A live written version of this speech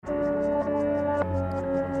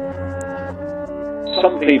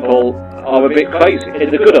some people are a bit crazy. In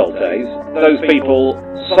the good old days, those people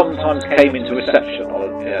sometimes came into reception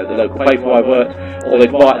on the local paper I worked, or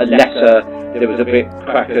they'd write a letter that was a bit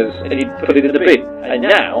crackers, and you'd put it in the bin. And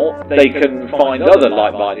now they can find other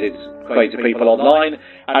like-minded crazy people online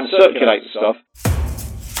and circulate stuff.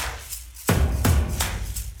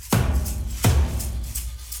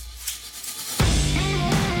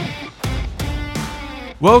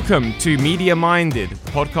 Welcome to Media Minded,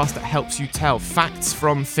 the podcast that helps you tell facts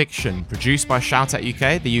from fiction, produced by Shout Out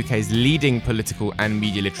UK, the UK's leading political and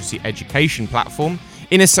media literacy education platform,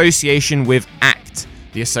 in association with ACT,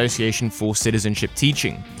 the Association for Citizenship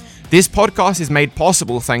Teaching. This podcast is made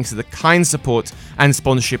possible thanks to the kind support and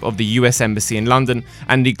sponsorship of the US Embassy in London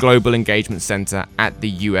and the Global Engagement Centre at the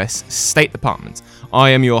US State Department.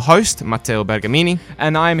 I am your host, Matteo Bergamini,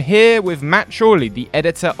 and I am here with Matt Chorley, the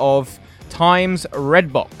editor of Times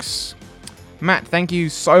Redbox. Matt, thank you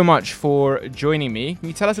so much for joining me. Can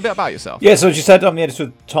you tell us a bit about yourself? Yeah, so as you said, I'm the editor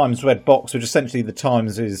of Times Redbox, which essentially the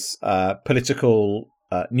Times' political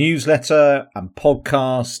newsletter and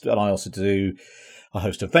podcast, and I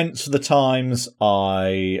host events for the Times.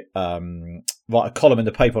 I write a column in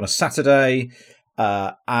the paper on a Saturday,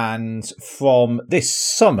 and from this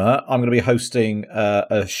summer, I'm going to be hosting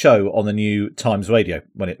a show on the new Times Radio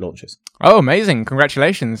when it launches. Oh, amazing.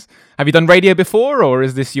 Congratulations. Have you done radio before, or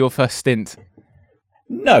is this your first stint?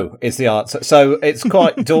 No, it's the answer. So it's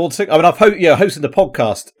quite daunting. I mean, hosting the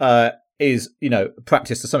podcast is,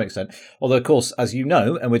 practice to some extent. Although, of course, as you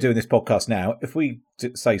know, and we're doing this podcast now, if we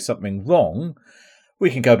say something wrong,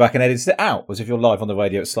 we can go back and edit it out. Whereas if you're live on the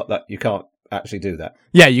radio, it's like that. You can't actually do that.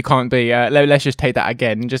 Yeah, you can't be. Let's just take that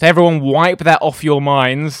again. Just everyone wipe that off your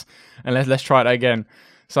minds, and let's try it again.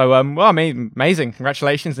 So, amazing.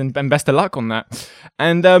 Congratulations and best of luck on that.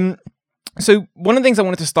 And so one of the things I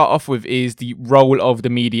wanted to start off with is the role of the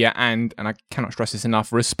media and I cannot stress this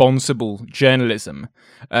enough, responsible journalism.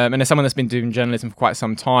 And as someone that's been doing journalism for quite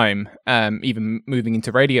some time, even moving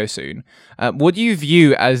into radio soon, what do you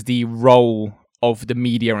view as the role of the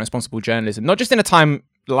media and responsible journalism? Not just in a time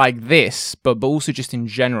like this, but also just in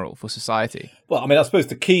general for society? Well, I mean, I suppose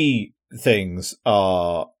the key things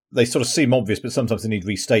are, they sort of seem obvious, but sometimes they need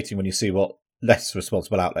restating when you see what less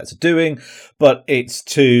responsible outlets are doing. But it's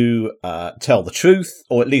to tell the truth,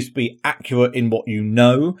 or at least be accurate in what you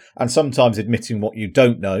know, and sometimes admitting what you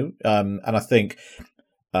don't know. And I think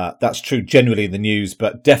that's true generally in the news,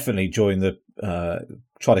 but definitely during the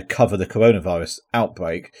try to cover the coronavirus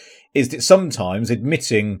outbreak, is that sometimes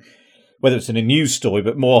admitting, whether it's in a news story,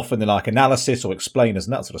 but more often than like analysis or explainers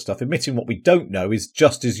and that sort of stuff, admitting what we don't know is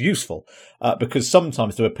just as useful, because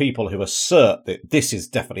sometimes there are people who assert that this is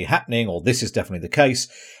definitely happening or this is definitely the case,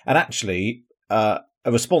 and actually a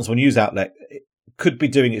responsible news outlet could be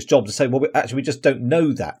doing its job to say, well, we just don't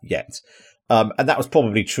know that yet. And that was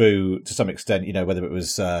probably true to some extent, whether it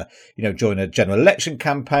was, during a general election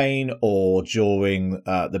campaign or during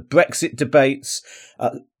the Brexit debates.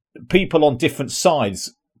 People on different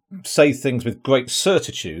sides say things with great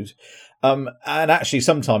certitude. And actually,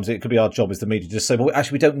 sometimes it could be our job as the media to just say, well,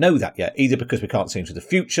 actually, we don't know that yet, either because we can't see into the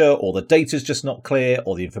future, or the data's just not clear,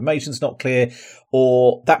 or the information's not clear,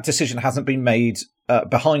 or that decision hasn't been made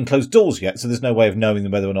behind closed doors yet. So there's no way of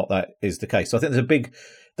knowing whether or not that is the case. So I think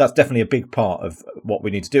that's definitely a big part of what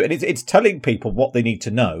we need to do. And it's telling people what they need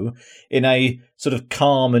to know in a sort of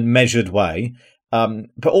calm and measured way.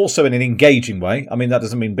 But also in an engaging way. I mean, that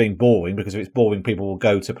doesn't mean being boring, because if it's boring, people will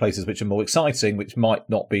go to places which are more exciting, which might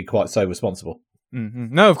not be quite so responsible.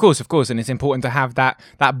 Mm-hmm. No, of course. And it's important to have that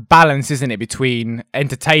balance, isn't it, between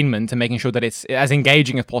entertainment and making sure that it's as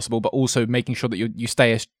engaging as possible, but also making sure that you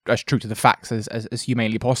stay as true to the facts as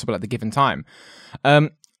humanly possible at the given time.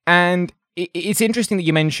 And it's interesting that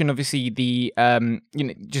you mentioned, obviously, the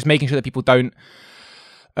just making sure that people don't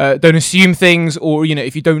assume things, or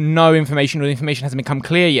if you don't know information or the information hasn't become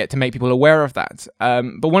clear yet, to make people aware of that.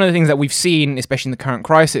 But one of the things that we've seen, especially in the current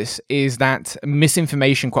crisis, is that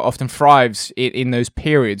misinformation quite often thrives in those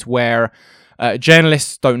periods where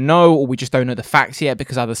journalists don't know, or we just don't know the facts yet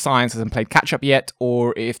because either science hasn't played catch up yet,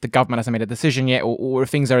 or if the government hasn't made a decision yet, or if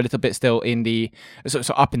things are a little bit still in the so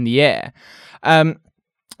up in the air.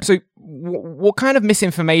 So what kind of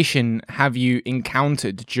misinformation have you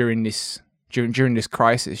encountered during this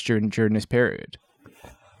crisis, during this period?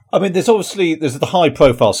 I mean, there's the high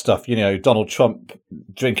profile stuff, Donald Trump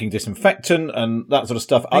drinking disinfectant and that sort of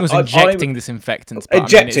stuff. I was injecting disinfectant.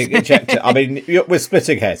 Injecting. I mean, we're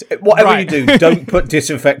splitting hairs. Whatever you do, don't put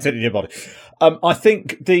disinfectant in your body. I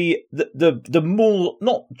think the more,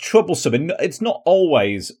 not troublesome, and it's not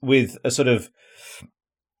always with a sort of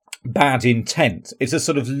bad intent. It's a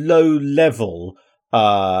sort of low level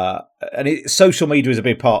social media is a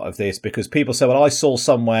big part of this because people say, well, I saw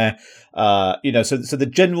somewhere, so the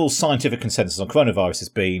general scientific consensus on coronavirus has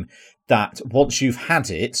been that once you've had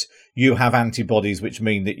it, you have antibodies, which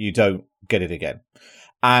mean that you don't get it again.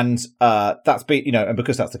 And that's been, and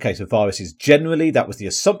because that's the case with viruses generally, that was the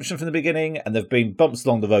assumption from the beginning, and there have been bumps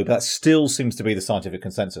along the road, but that still seems to be the scientific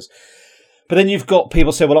consensus. But then you've got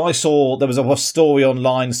people say, well, I saw there was a story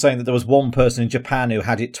online saying that there was one person in Japan who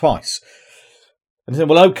had it twice. And you say,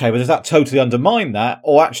 well, okay, but does that totally undermine that?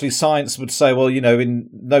 Or actually science would say, well,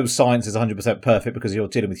 no science is 100% perfect because you're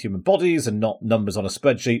dealing with human bodies and not numbers on a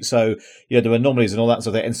spreadsheet. So, there are anomalies and all that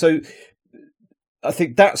sort of thing. And so I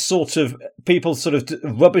think that sort of people sort of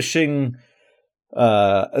rubbishing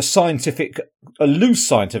a loose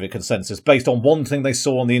scientific consensus based on one thing they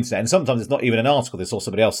saw on the internet, and sometimes it's not even an article, they saw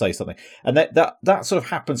somebody else say something, and that sort of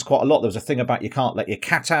happens quite a lot. There was a thing about you can't let your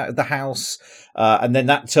cat out of the house, and then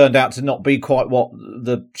that turned out to not be quite what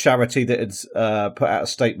the charity that had put out a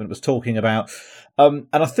statement was talking about, and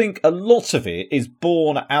I think a lot of it is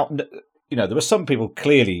born out. There were some people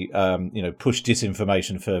clearly, push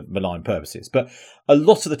disinformation for malign purposes, but a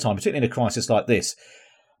lot of the time, particularly in a crisis like this,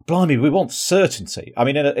 blimey, we want certainty. I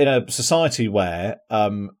mean, in a society where,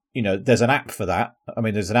 there's an app for that. I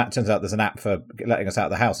mean, turns out there's an app for letting us out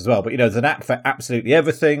of the house as well. But, there's an app for absolutely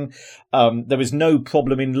everything. There is no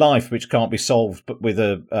problem in life which can't be solved but with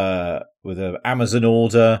an Amazon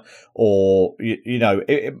order or,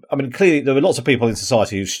 clearly there are lots of people in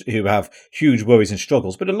society who have huge worries and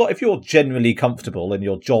struggles. But if you're generally comfortable and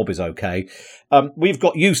your job is okay, we've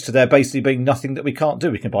got used to there basically being nothing that we can't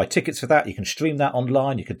do. We can buy tickets for that. You can stream that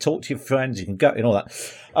online. You can talk to your friends. You can go and all that.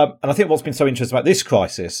 And I think what's been so interesting about this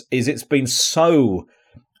crisis is it's been so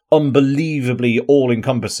unbelievably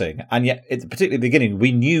all-encompassing, and yet, particularly at the beginning,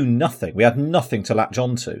 we knew nothing. We had nothing to latch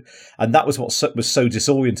onto, and that was what was so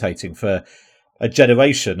disorientating for a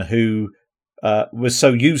generation who was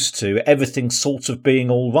so used to everything sort of being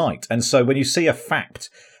all right. And so when you see a fact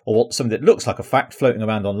or something that looks like a fact floating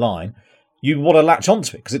around online, you want to latch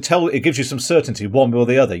onto it because it gives you some certainty one way or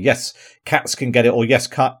the other. Yes, cats can get it, or yes,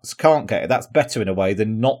 cats can't get it. That's better in a way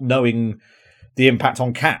than not knowing the impact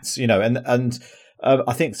on cats,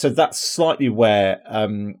 I think so. That's slightly where,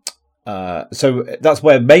 so that's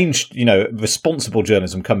where responsible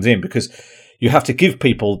journalism comes in, because you have to give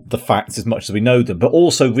people the facts as much as we know them, but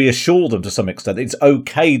also reassure them to some extent. It's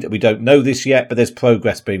okay that we don't know this yet, but there's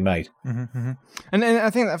progress being made. Mm-hmm, mm-hmm. And I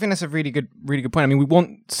think that's a really good point. I mean, we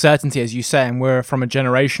want certainty, as you say, and we're from a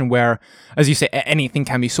generation where, as you say, anything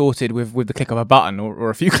can be sorted with the click of a button or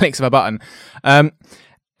a few clicks of a button.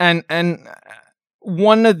 And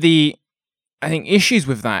one of the, I think, issues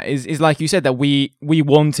with that is like you said, that we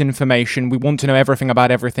want information. We want to know everything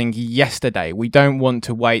about everything yesterday. We don't want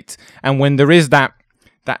to wait. And when there is that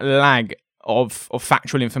lag of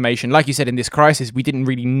factual information, like you said, in this crisis, we didn't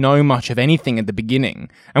really know much of anything at the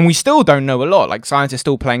beginning. And we still don't know a lot. Like, science is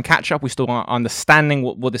still playing catch up. We still aren't understanding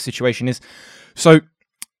what the situation is. So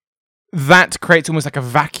that creates almost like a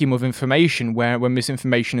vacuum of information where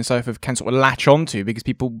misinformation and so forth can sort of latch onto, because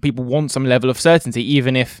people want some level of certainty,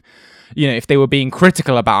 even if, if they were being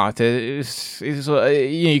critical about it,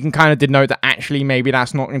 you can kind of denote that actually maybe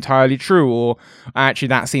that's not entirely true, or actually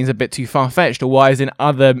that seems a bit too far-fetched, or why isn't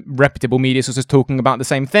other reputable media sources talking about the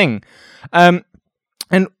same thing? And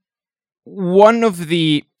one of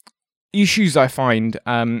the issues I find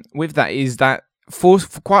with that is that for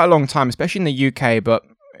quite a long time, especially in the UK, but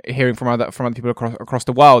hearing from other people across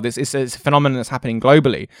the world, it's a phenomenon that's happening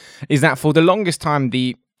globally, is that for the longest time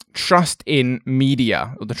the trust in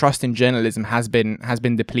media, or the trust in journalism, has been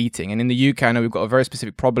depleting. And in the UK, I know we've got a very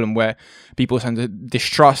specific problem where people tend to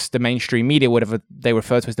distrust the mainstream media, whatever they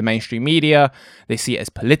refer to as the mainstream media. They see it as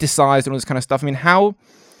politicized and all this kind of stuff. I mean, how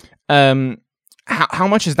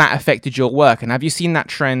much has that affected your work, and have you seen that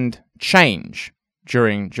trend change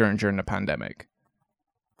during the pandemic?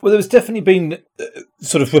 Well, there's definitely been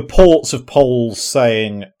sort of reports of polls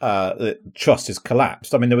saying that trust has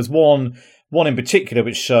collapsed. I mean, there was one in particular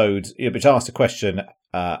which asked the question,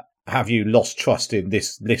 have you lost trust in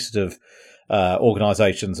this list of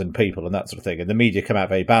organisations and people and that sort of thing? And the media come out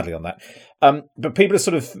very badly on that. But people are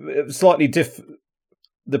sort of slightly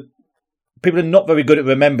people are not very good at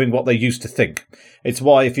remembering what they used to think. It's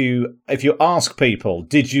why if you ask people,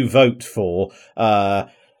 did you vote for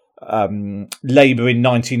Labour in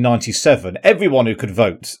 1997, everyone who could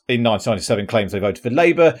vote in 1997 claims they voted for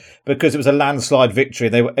Labour because it was a landslide victory.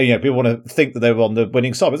 They were, people want to think that they were on the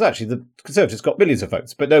winning side. But actually, the Conservatives got millions of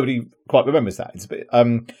votes, but nobody quite remembers that. It's a bit,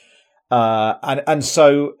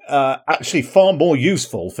 so actually far more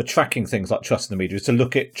useful for tracking things like trust in the media is to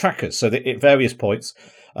look at trackers, so that at various points,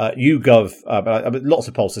 YouGov, lots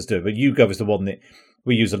of pollsters do, but YouGov is the one that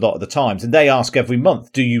we use a lot of the times, and they ask every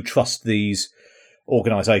month, do you trust these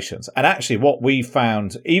organisations? And actually what we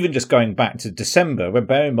found, even just going back to December, when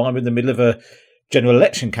bear in mind we're in the middle of a general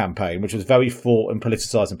election campaign, which was very fraught and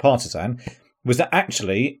politicised and partisan, was that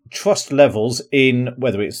actually trust levels in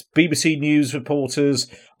whether it's BBC News reporters,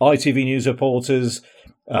 ITV News reporters,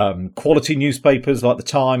 quality newspapers like The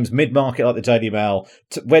Times, mid-market like the Daily Mail,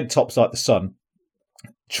 red tops like The Sun,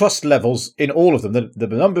 trust levels in all of them, the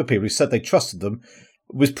number of people who said they trusted them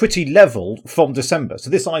was pretty level from December. So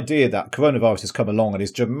this idea that coronavirus has come along and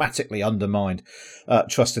has dramatically undermined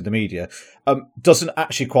trust in the media doesn't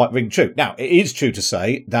actually quite ring true. Now, it is true to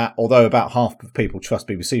say that although about half of people trust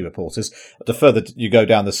BBC reporters, the further you go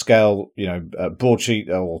down the scale, broadsheet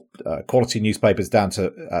or quality newspapers down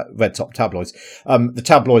to red top tabloids, the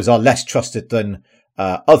tabloids are less trusted than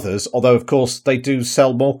others, although of course they do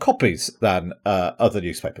sell more copies than other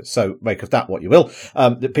newspapers. So make of that what you will.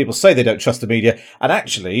 People say they don't trust the media, and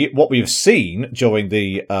actually, what we've seen during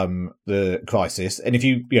the crisis, and if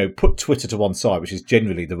you put Twitter to one side, which is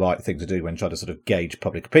generally the right thing to do when trying to sort of gauge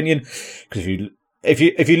public opinion, because if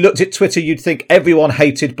you looked at Twitter, you'd think everyone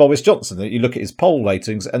hated Boris Johnson. You look at his poll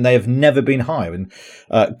ratings, and they have never been higher. And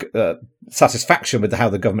satisfaction with how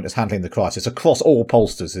the government is handling the crisis across all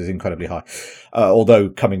pollsters is incredibly high, although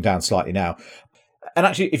coming down slightly now. And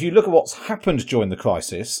actually, if you look at what's happened during the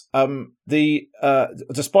crisis,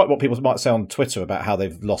 despite what people might say on Twitter about how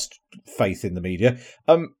they've lost faith in the media,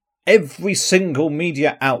 every single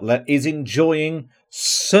media outlet is enjoying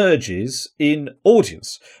surges in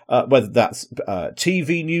audience, whether that's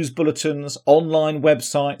TV news bulletins, online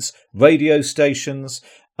websites, radio stations.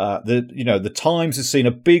 The Times has seen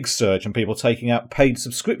a big surge in people taking out paid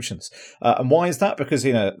subscriptions. And why is that? Because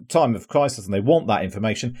in a time of crisis and they want that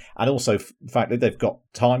information, and also, frankly, they've got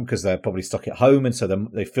time because they're probably stuck at home, and so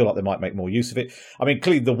they feel like they might make more use of it. I mean,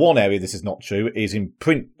 clearly the one area this is not true is in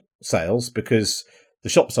print sales, because the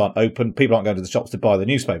shops aren't open, people aren't going to the shops to buy the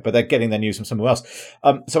newspaper, but they're getting their news from somewhere else.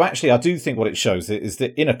 So actually, I do think what it shows is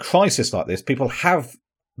that in a crisis like this, people have,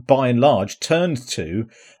 by and large, turned to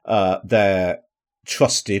their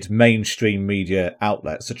trusted mainstream media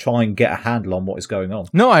outlets to try and get a handle on what is going on.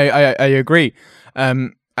 No, I agree. I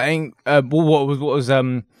think what was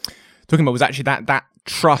talking about was actually that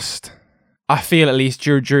trust. I feel at least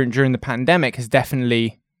during the pandemic has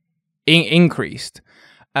definitely increased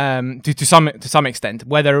to some extent.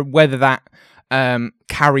 Whether that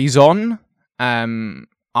carries on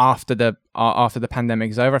after the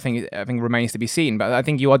pandemic is over, I think remains to be seen. But I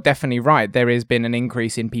think you are definitely right. There has been an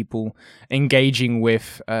increase in people engaging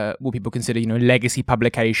with what people consider, legacy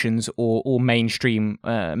publications or mainstream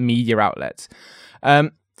media outlets.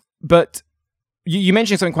 But you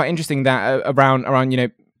mentioned something quite interesting that around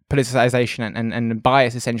politicization and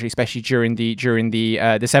bias, essentially, especially during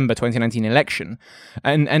the December 2019 election,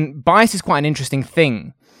 and bias is quite an interesting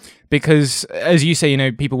thing. Because, as you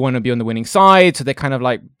say, people want to be on the winning side, so they're kind of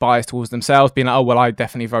like biased towards themselves, being like, oh, well, I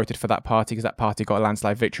definitely voted for that party because that party got a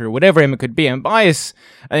landslide victory, or whatever it could be. And bias,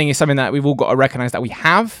 I think, is something that we've all got to recognize that we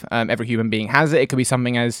have. Every human being has it. It could be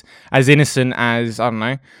something as innocent as, I don't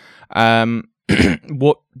know,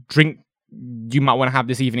 what drink you might want to have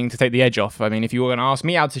this evening to take the edge off. I mean, if you were going to ask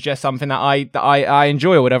me, I'd suggest something that I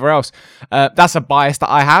enjoy or whatever else. That's a bias that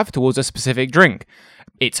I have towards a specific drink.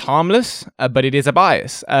 It's harmless, but it is a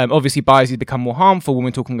bias. Obviously, biases become more harmful when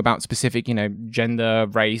we're talking about specific, gender,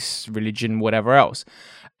 race, religion, whatever else.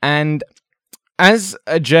 And as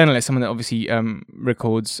a journalist, someone that obviously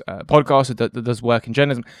records podcasts or that does work in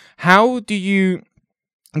journalism, how do you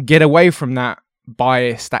get away from that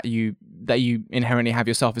bias that you inherently have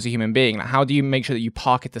yourself as a human being? Like, how do you make sure that you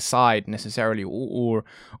park it aside necessarily, or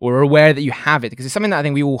are aware that you have it? Because it's something that I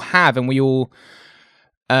think we all have, and we all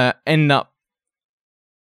end up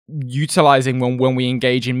utilizing when we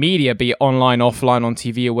engage in media, be it online, offline, on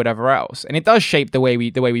TV, or whatever else. And it does shape the way we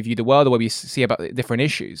view the world, the way we see about different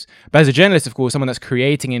issues. But as a journalist, of course, someone that's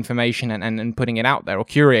creating information and putting it out there, or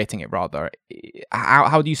curating it rather,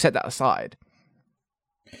 how do you set that aside?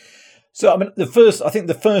 So, I mean, the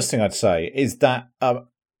first thing I'd say is that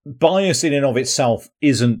bias in and of itself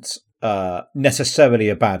isn't necessarily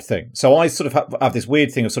a bad thing. So I sort of have this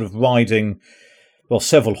weird thing of sort of riding,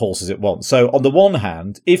 several horses at once. So on the one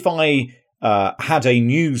hand, if I had a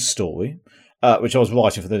news story, which I was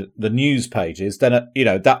writing for the news pages, then,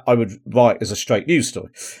 that I would write as a straight news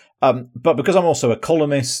story. But because I'm also a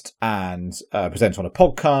columnist and presenter on a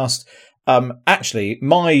podcast, actually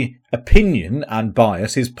my opinion and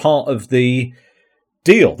bias is part of the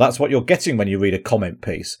deal. That's what you're getting when you read a comment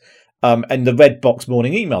piece. and the red box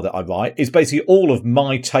morning email that I write is basically all of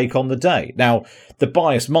my take on the day. Now, the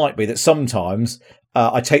bias might be that sometimes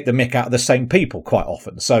I take the mick out of the same people quite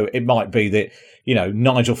often. So it might be that,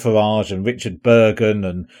 Nigel Farage and Richard Bergen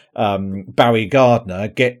and Barry Gardner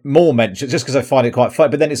get more mentions just because I find it quite funny.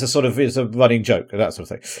 But then it's a running joke and that sort of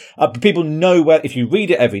thing. But people know if you read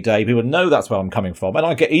it every day, people know that's where I'm coming from. And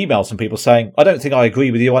I get emails from people saying, I don't think I agree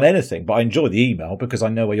with you on anything, but I enjoy the email because I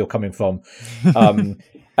know where you're coming from.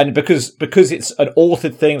 And because it's an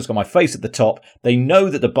authored thing, it's got my face at the top, they know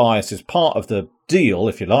that the bias is part of the deal,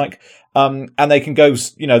 if you like. And they can go,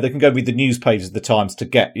 read the news pages of the Times to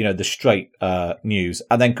get, the straight news,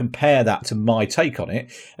 and then compare that to my take on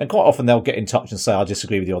it. And quite often they'll get in touch and say, I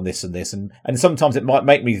disagree with you on this and this. And sometimes it might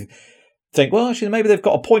make me think, well, actually, maybe they've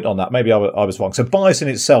got a point on that. Maybe I was wrong. So bias in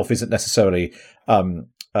itself isn't necessarily an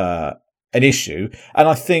issue. And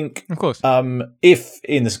I think, of course, if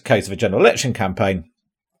in the case of a general election campaign,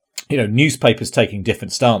 newspapers taking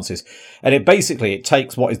different stances, and it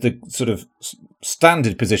takes what is the sort of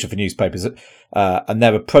standard position for newspapers and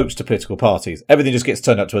their approach to political parties. Everything just gets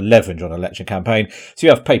turned up to 11 on an election campaign. So you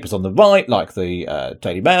have papers on the right, like the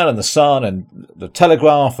Daily Mail and the Sun and the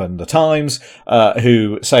Telegraph and the Times,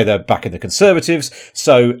 who say they're backing the Conservatives.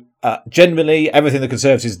 So generally, everything the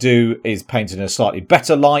Conservatives do is painted in a slightly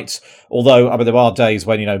better light. Although, there are days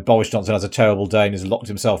when, Boris Johnson has a terrible day and has locked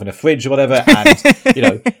himself in a fridge or whatever.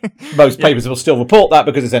 And, most papers will still report that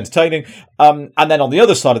because it's entertaining. And then on the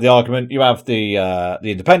other side of the argument, you have the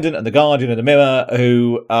Independent and the Guardian and the Mirror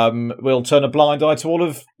who will turn a blind eye to all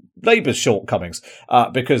of Labour's shortcomings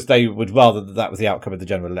because they would rather that was the outcome of the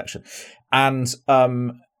general election. And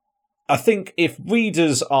I think if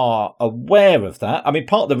readers are aware of that,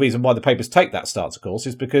 part of the reason why the papers take that stance, of course,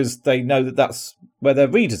 is because they know that that's where their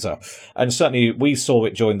readers are. And certainly we saw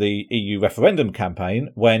it during the EU referendum campaign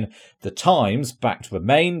when the Times backed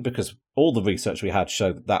Remain because all the research we had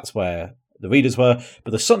showed that that's where the readers were.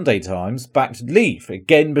 But the Sunday Times backed Leave,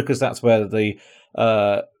 again, because that's where the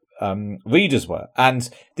readers were. And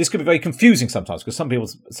this could be very confusing sometimes because some people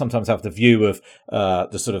sometimes have the view of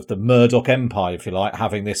the Murdoch empire, if you like,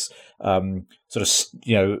 having this view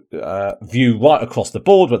right across the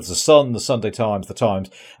board, whether it's the Sun, the Sunday Times, the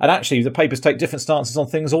Times. And actually the papers take different stances on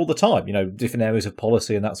things all the time, different areas of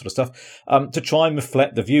policy and that sort of stuff, to try and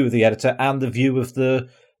reflect the view of the editor and the view of the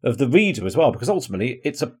reader as well, because ultimately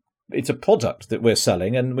it's a product that we're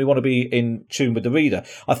selling and we want to be in tune with the reader.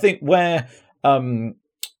 I think where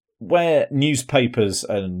newspapers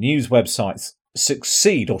and news websites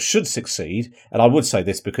succeed or should succeed, and I would say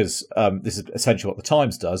this because this is essentially what the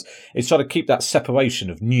Times does, is try to keep that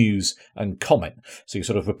separation of news and comment. So you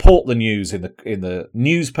sort of report the news in the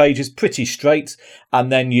news pages pretty straight,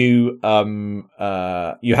 and then you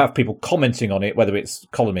have people commenting on it, whether it's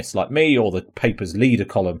columnists like me or the paper's leader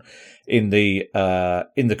column in the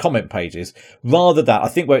comment pages. Rather that, I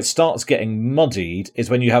think where it starts getting muddied is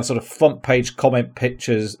when you have sort of front page comment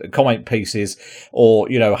pieces,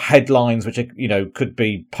 or headlines which are, could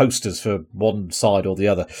be posters for one side or the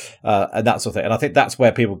other, and that sort of thing. And I think that's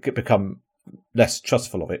where people become less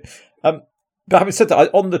trustful of it. But having said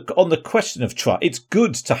that, on the question of trust, it's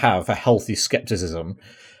good to have a healthy skepticism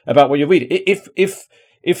about what you read.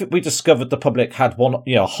 If we discovered the public had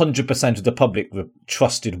 100% of the public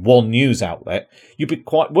trusted one news outlet, you'd be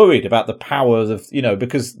quite worried about the power of,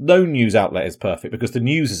 because no news outlet is perfect, because the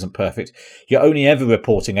news isn't perfect. You're only ever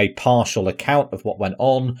reporting a partial account of what went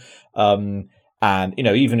on. And,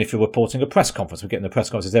 even if you're reporting a press conference, we're getting the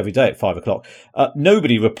press conferences every day at 5:00.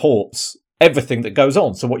 Nobody reports everything that goes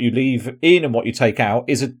on. So what you leave in and what you take out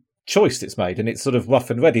is a choice that's made, and it's sort of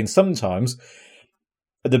rough and ready. And sometimes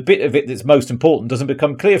the bit of it that's most important doesn't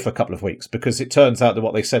become clear for a couple of weeks because it turns out that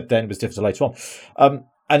what they said then was different later on.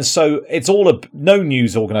 And so it's no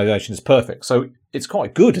news organisation is perfect. So it's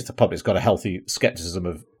quite good if the public's got a healthy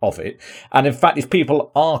scepticism of it. And in fact, if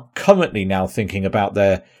people are currently now thinking about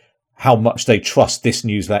how much they trust this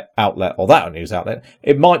news outlet or that news outlet,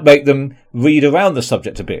 it might make them read around the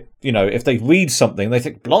subject a bit. If they read something, they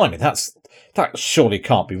think, blimey, that surely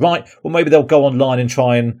can't be right. Well, maybe they'll go online and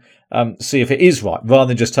try and see if it is right, rather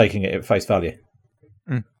than just taking it at face value.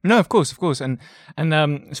 No, of course, and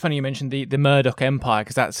it's funny you mentioned the Murdoch empire,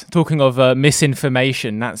 because that's talking of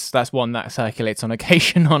misinformation. That's one that circulates on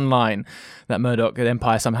occasion online. That Murdoch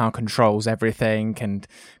empire somehow controls everything and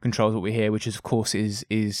controls what we hear, which of course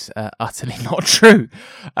is utterly not true.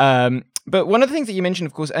 But one of the things that you mentioned,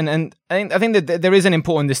 of course, and I think that there is an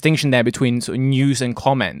important distinction there between sort of news and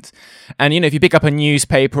comment. And, if you pick up a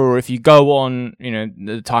newspaper or if you go on,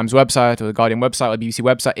 the Times website or the Guardian website or the BBC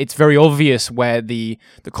website, it's very obvious where the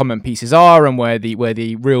comment pieces are and where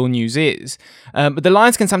the real news is. But the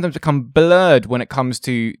lines can sometimes become blurred when it comes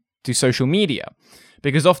to social media,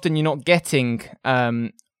 because often you're not getting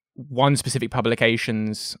one specific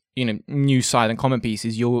publication's news side and comment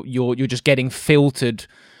pieces. You're just getting filtered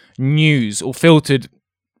news or filtered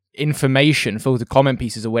information, filtered comment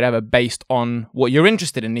pieces or whatever based on what you're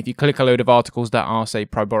interested in. If you click a load of articles that are, say,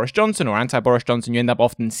 pro-Boris Johnson or anti-Boris Johnson, you end up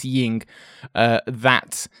often seeing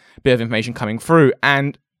that bit of information coming through.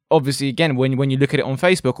 And obviously, again, when you look at it on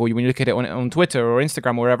Facebook or when you look at it on Twitter or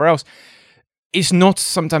Instagram or wherever else, it's not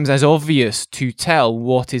sometimes as obvious to tell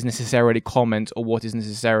what is necessarily comment or what is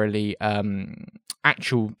necessarily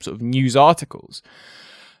actual sort of news articles.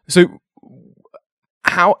 So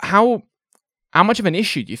how much of an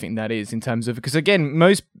issue do you think that is in terms of, because again,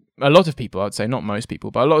 a lot of people, I'd say not most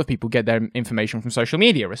people, but a lot of people get their information from social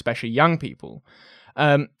media, especially young people.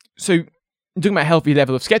 So talking about a healthy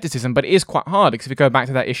level of skepticism, but it is quite hard, because if we go back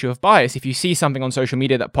to that issue of bias, if you see something on social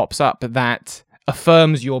media that pops up that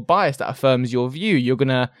affirms your bias, that affirms your view, you're going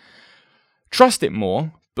to trust it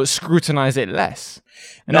more, but scrutinize it less.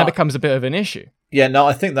 And that becomes a bit of an issue. Yeah, no,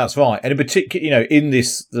 I think that's right. And in particular, in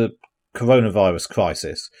the coronavirus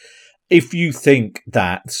crisis, if you think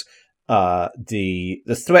that the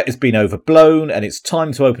threat has been overblown and it's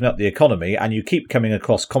time to open up the economy, and you keep coming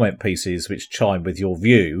across comment pieces which chime with your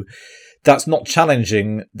view, that's not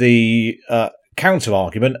challenging the counter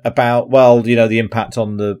argument about, the impact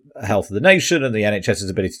on the health of the nation and the NHS's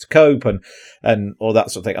ability to cope and all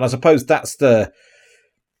that sort of thing. And I suppose that's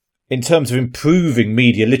in terms of improving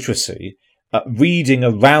media literacy, reading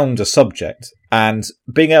around a subject and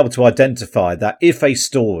being able to identify that if a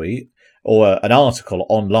story or an article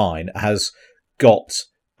online has got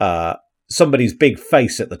somebody's big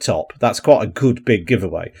face at the top, that's quite a good big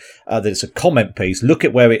giveaway. That it's a comment piece. Look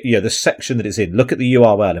at where the section that it's in. Look at the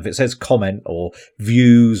URL. If it says comment or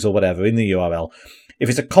views or whatever in the URL, if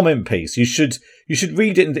it's a comment piece, you should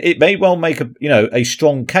read it, and it may well make a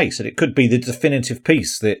strong case, and it could be the definitive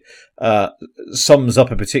piece that sums up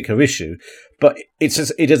a particular issue. But it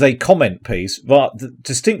is a comment piece, but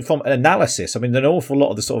distinct from an analysis. I mean, an awful lot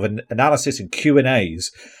of the sort of analysis and Q&As,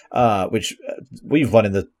 which we've run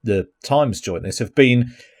in the Times joint, this have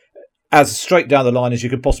been as straight down the line as you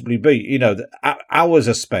could possibly be. Hours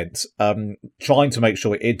are spent trying to make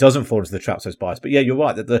sure it doesn't fall into the traps of bias. But yeah, you're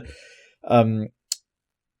right that the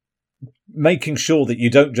making sure that you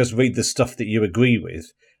don't just read the stuff that you agree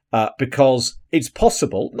with, because it's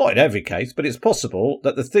possible, not in every case, but it's possible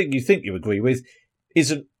that the thing you think you agree with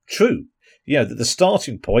isn't true. That the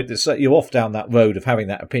starting point that set you off down that road of having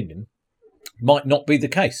that opinion might not be the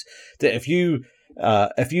case. That if you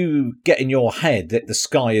get in your head that the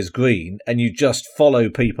sky is green and you just follow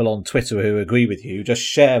people on Twitter who agree with you, just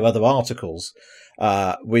share other articles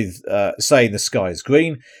with saying the sky is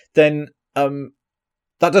green, then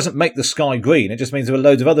that doesn't make the sky green. It just means there are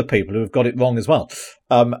loads of other people who have got it wrong as well.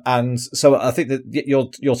 And so I think that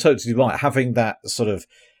you're totally right. Having that sort of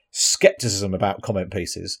skepticism about comment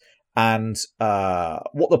pieces and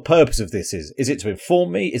what the purpose of this is. Is it to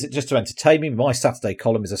inform me? Is it just to entertain me? My Saturday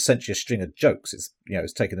column is essentially a string of jokes. It's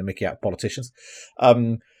taking the mickey out of politicians.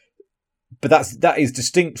 But that is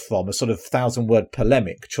distinct from a sort of 1,000-word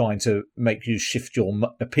polemic trying to make you shift your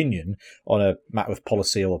opinion on a matter of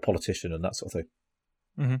policy or a politician and that sort of thing.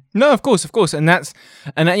 Mm-hmm. No, of course, and that,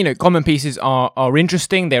 comment pieces are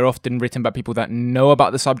interesting. They're often written by people that know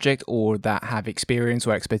about the subject or that have experience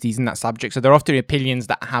or expertise in that subject. So they're often opinions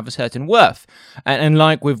that have a certain worth. And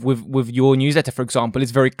like with your newsletter, for example,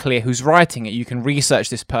 it's very clear who's writing it. You can research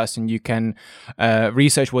this person. You can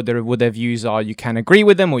research what their views are. You can agree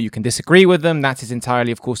with them or you can disagree with them. That is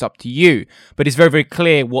entirely, of course, up to you. But it's very, very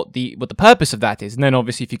clear what the purpose of that is. And then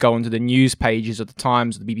obviously, if you go onto the news pages of the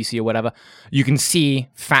Times or the BBC or whatever, you can see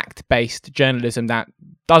fact-based journalism that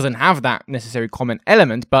doesn't have that necessary comment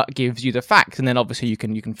element but gives you the facts, and then obviously you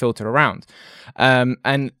can filter around.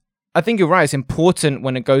 And I think you're right, it's important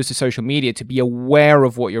when it goes to social media to be aware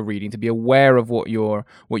of what you're reading, to be aware of what you're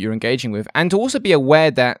engaging with, and to also be aware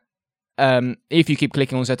that if you keep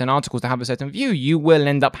clicking on certain articles that have a certain view, you will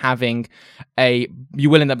end up going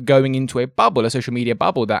into a bubble, a social media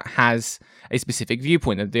bubble that has a specific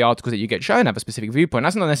viewpoint. That the articles that you get shown have a specific viewpoint.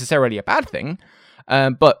 That's not necessarily a bad thing,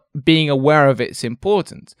 but being aware of it's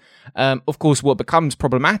important. Of course, what becomes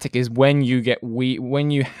problematic is when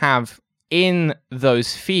you have in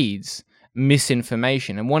those feeds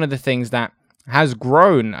misinformation. And one of the things that has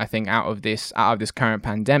grown, I think, out of this current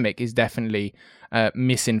pandemic is definitely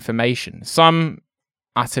misinformation. Some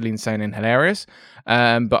utterly insane and hilarious,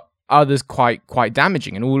 but others quite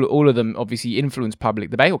damaging, and all of them obviously influence public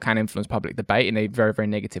debate, or can influence public debate in a very, very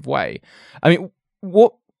negative way. I mean,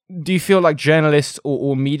 what do you feel like journalists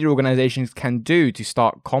or media organizations can do to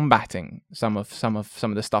start combating some of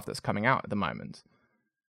the stuff that's coming out at the moment?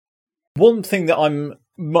 One thing that I'm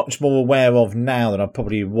much more aware of now than I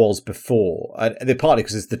probably was before, and partly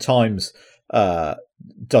because the Times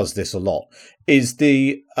does this a lot, is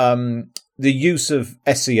the use of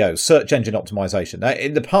SEO, search engine optimization. Now,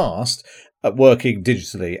 in the past, working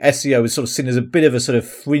digitally, SEO is sort of seen as a bit of a sort of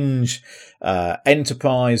fringe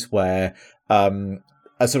enterprise where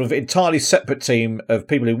a sort of entirely separate team of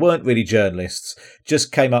people who weren't really journalists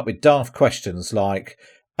just came up with daft questions like,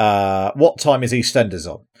 what time is EastEnders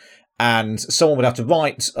on? And someone would have to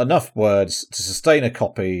write enough words to sustain a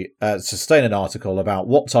copy, sustain an article about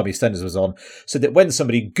what time EastEnders was on, so that when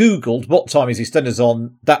somebody Googled what time is EastEnders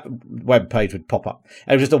on, that web page would pop up.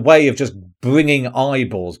 And it was just a way of just bringing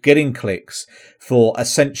eyeballs, getting clicks for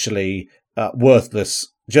essentially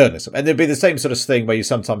worthless journalism. And there'd be the same sort of thing where you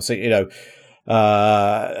sometimes see,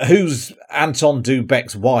 who's Anton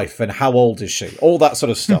Dubek's wife and how old is she? All that sort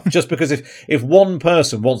of stuff. Just because if one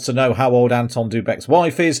person wants to know how old Anton Dubek's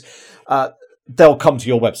wife is, they'll come to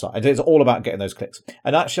your website. And it's all about getting those clicks.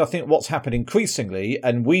 And actually, I think what's happened increasingly,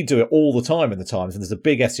 and we do it all the time in the Times, and there's a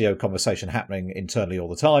big SEO conversation happening internally all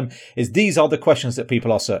the time, is these are the questions that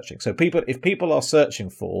people are searching. So if people are searching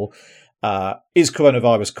for, is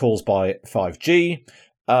coronavirus caused by 5G?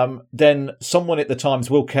 Then someone at the Times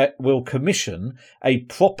will commission a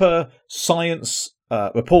proper science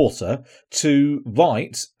reporter to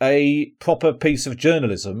write a proper piece of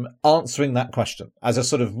journalism answering that question as a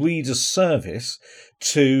sort of reader's service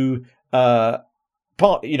to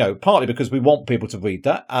partly because we want people to read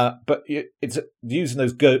that, but it's using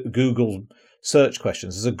those Google search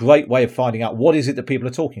questions is a great way of finding out what is it that people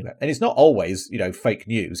are talking about. And it's not always, fake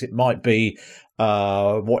news. It might be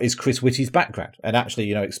what is Chris Whitty's background, and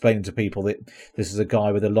actually, explaining to people that this is a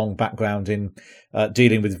guy with a long background in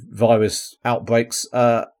dealing with virus outbreaks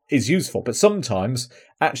is useful. But sometimes,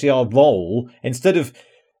 actually, our role, instead of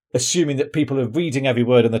assuming that people are reading every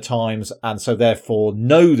word in the Times and so therefore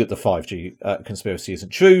know that the 5G conspiracy isn't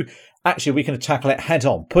true, actually we can tackle it head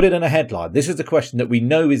on, put it in a headline. This is the question that we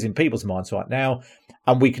know is in people's minds right now,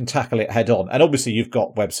 and we can tackle it head on. And obviously you've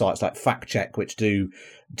got websites like Fact Check which do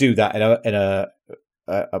that in a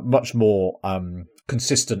much more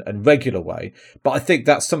consistent and regular way. But I think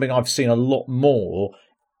that's something I've seen a lot more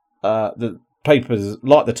the papers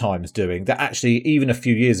like the Times doing, that actually even a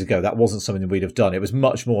few years ago that wasn't something that we'd have done. It was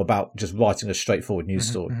much more about just writing a straightforward news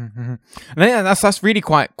story. And yeah, that's really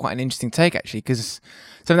quite an interesting take, actually, because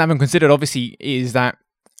something I haven't considered obviously is that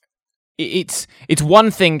it's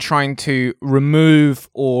one thing trying to remove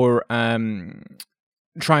or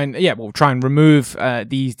try and remove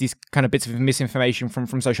these kind of bits of misinformation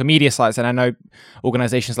from social media sites, and I know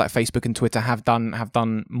organizations like Facebook and Twitter have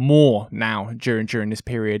done more now during this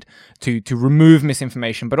period to remove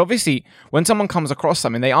misinformation. But obviously, when someone comes across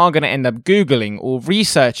something, they are going to end up Googling or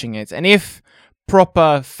researching it, and if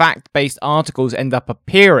proper fact-based articles end up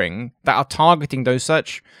appearing that are targeting those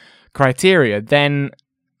search criteria, then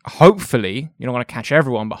hopefully, you're not going to catch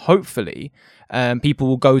everyone, but hopefully people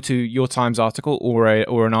will go to your Times article or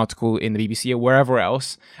an article in the BBC or wherever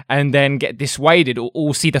else, and then get dissuaded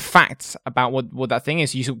or see the facts about what that thing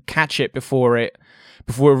is. You sort of catch it before it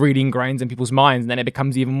really ingrains in people's minds, and then it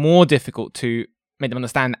becomes even more difficult to make them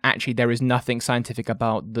understand actually there is nothing scientific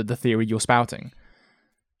about the theory you're spouting.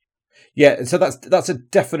 Yeah, so that's a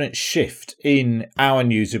definite shift in our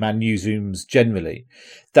newsroom and newsrooms generally.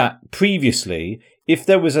 That previously, if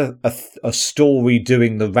there was a story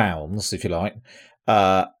doing the rounds, if you like,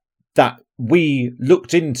 that we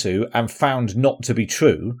looked into and found not to be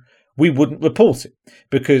true, we wouldn't report it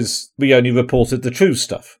because we only reported the true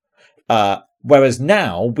stuff. Whereas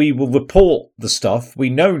now we will report the stuff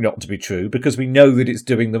we know not to be true because we know that it's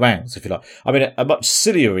doing the rounds, if you like. I mean, a much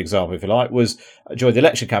sillier example, if you like, was during the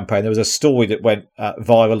election campaign, there was a story that went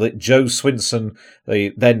viral that Joe Swinson,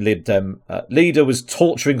 the then Lib Dem leader, was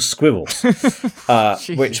torturing squirrels,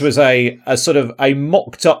 which was a sort of a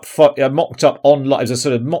mocked up online, it was a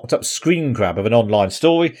sort of mocked up screen grab of an online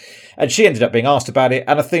story. And she ended up being asked about it,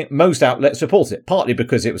 and I think most outlets reported it, partly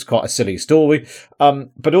because it was quite a silly story,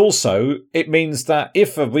 but also it means that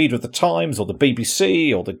if a reader of the Times or the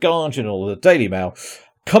BBC or the Guardian or the Daily Mail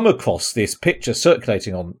come across this picture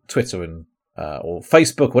circulating on Twitter and or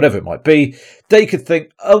Facebook, whatever it might be, they could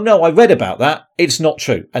think, oh no, I read about that, it's not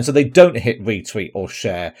true. And so they don't hit retweet or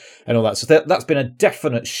share and all that. So that's been a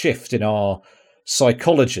definite shift in our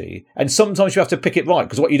psychology. And sometimes you have to pick it right,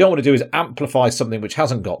 because what you don't want to do is amplify something which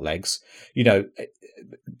hasn't got legs. You know,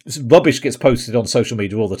 rubbish gets posted on social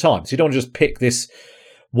media all the time. So you don't want to just pick this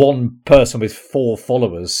one person with 4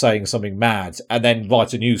 followers saying something mad and then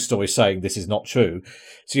write a news story saying this is not true.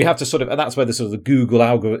 So you have to sort of, and that's where the sort of the Google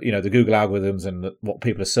algorithm, you know, the Google algorithms and what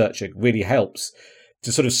people are searching really helps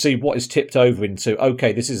to sort of see what is tipped over into,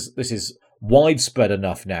 okay, this is widespread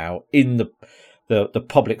enough now in the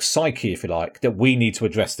public psyche, if you like, that we need to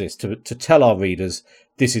address this to tell our readers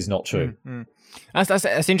this is not true. Mm-hmm.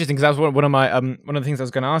 That's interesting, because that was one of my one of the things I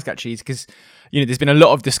was going to ask, actually, is because, you know, there's been a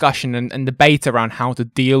lot of discussion and debate around how to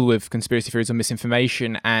deal with conspiracy theories or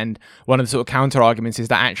misinformation, and one of the sort of counter arguments is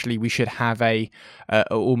that actually we should have a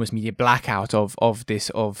almost media blackout of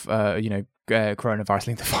coronavirus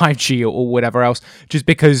linked to 5G or whatever else, just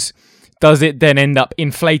because. Does it then end up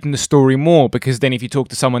inflating the story more? Because then if you talk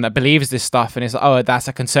to someone that believes this stuff and it's like, oh, that's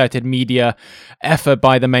a concerted media effort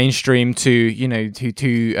by the mainstream to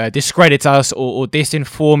discredit us or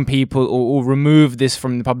disinform people or remove this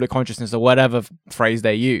from the public consciousness or whatever phrase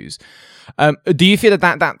they use. Do you feel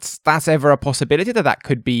that's ever a possibility, that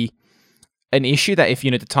could be an issue, that if,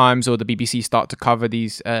 you know, the Times or the BBC start to cover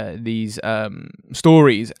these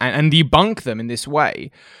stories and debunk them in this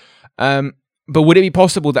way? But would it be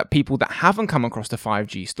possible that people that haven't come across the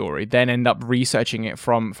 5G story then end up researching it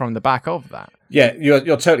from the back of that? Yeah,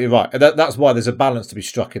 you're totally right. That's why there's a balance to be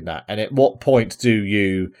struck in that. And at what point do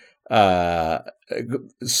you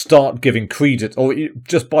start giving credence, or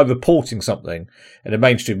just by reporting something in a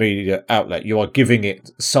mainstream media outlet, you are giving it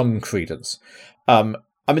some credence? I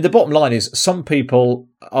mean, the bottom line is some people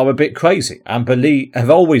are a bit crazy and have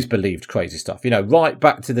always believed crazy stuff. You know, right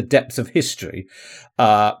back to the depths of history,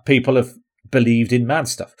 people have believed in mad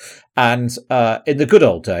stuff. And in the good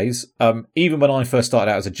old days, even when I first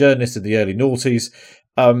started out as a journalist in the early noughties,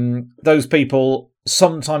 those people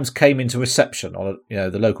sometimes came into reception on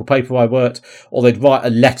the local paper I worked, or they'd write a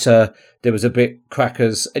letter that was a bit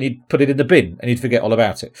crackers and you'd put it in the bin and you'd forget all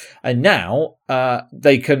about it. And now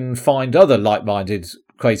they can find other like-minded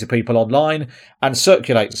crazy people online and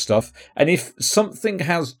circulate stuff. And if something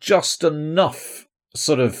has just enough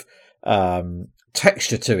sort of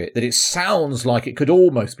texture to it that it sounds like it could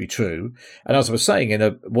almost be true, and as I was saying, in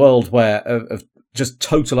a world where of just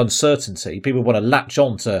total uncertainty, people want to latch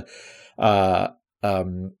on to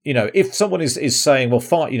if someone is saying, well,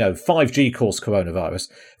 5G caused coronavirus,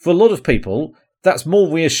 for a lot of people that's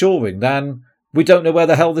more reassuring than we don't know where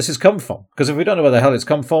the hell this has come from. Because if we don't know where the hell it's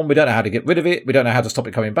come from, we don't know how to get rid of it, we don't know how to stop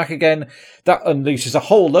it coming back again, that unleashes a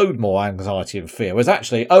whole load more anxiety and fear. Whereas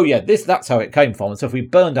actually, oh yeah, that's how it came from, and so if we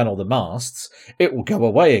burn down all the masts, it will go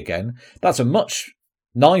away again. That's a much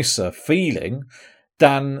nicer feeling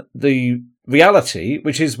than the reality,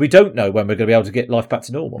 which is we don't know when we're going to be able to get life back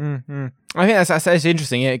to normal. Mm-hmm. I think that's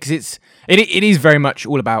interesting, yeah, because it is very much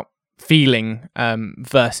all about feeling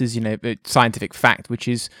versus scientific fact, which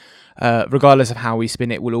is regardless of how we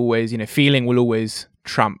spin it, will always feeling will always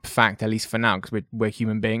trump fact, at least for now, because we're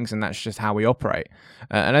human beings and that's just how we operate.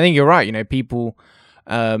 And I think you're right. People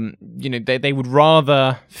they would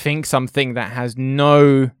rather think something that has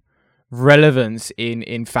no relevance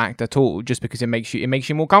in fact at all, just because it makes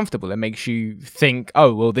you more comfortable. It makes you think,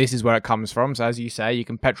 oh well, this is where it comes from, so as you say, you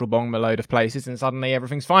can petrol bomb a load of places and suddenly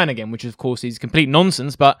everything's fine again, which of course is complete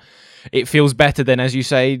nonsense, but it feels better than, as you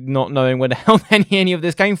say, not knowing where the hell any of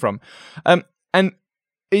this came from. And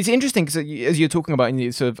it's interesting because as you're talking about in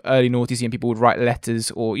the sort of early noughties, people would write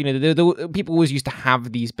letters, or people always used to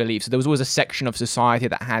have these beliefs. So there was always a section of society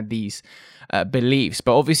that had these beliefs,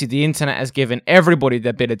 but obviously the internet has given everybody the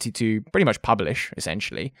ability to pretty much publish,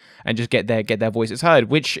 essentially, and just get their voices heard,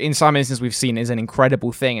 which in some instances we've seen is an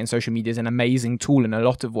incredible thing, and social media is an amazing tool in a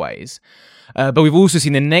lot of ways. But we've also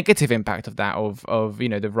seen the negative impact of that, of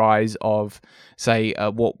the rise of, say,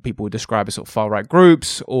 what people would describe as sort of far-right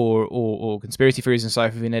groups or conspiracy theories and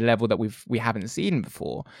so forth in a level that we haven't seen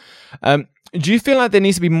before. Do you feel like there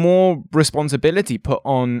needs to be more responsibility put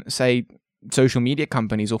on, say, social media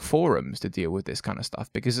companies or forums to deal with this kind of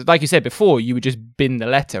stuff? Because like you said before, you would just bin the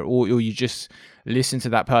letter, or you just listen to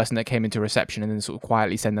that person that came into reception and then sort of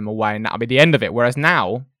quietly send them away, and that'll be the end of it. Whereas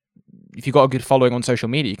now, if you've got a good following on social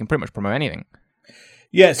media, you can pretty much promote anything.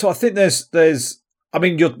 Yeah, so I think there's I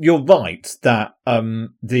mean, you're right that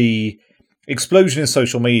the explosion in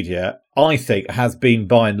social media, I think, has been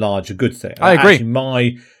by and large a good thing. I agree. Actually,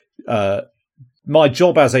 my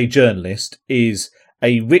job as a journalist is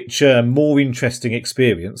a richer, more interesting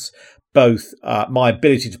experience both my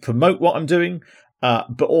ability to promote what I'm doing,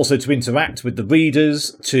 but also to interact with the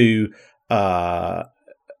readers, to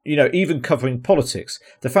even covering politics.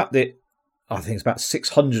 The fact that I think it's about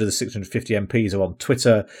 600 of the 650 MPs are on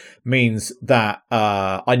Twitter means that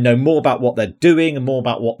I know more about what they're doing and more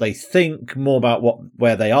about what they think, more about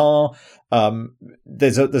where they are.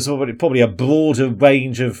 There's probably a broader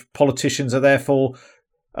range of politicians are therefore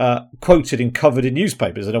quoted and covered in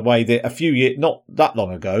newspapers in a way that a few years, not that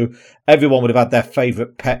long ago, everyone would have had their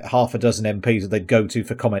favourite pet half a dozen MPs that they'd go to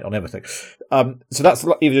for comment on everything. So that's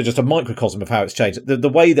even just a microcosm of how it's changed. The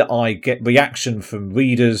way that I get reaction from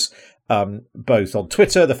readers, both on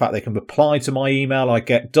Twitter, the fact they can reply to my email. I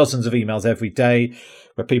get dozens of emails every day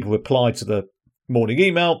where people reply to the morning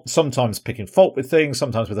email, sometimes picking fault with things,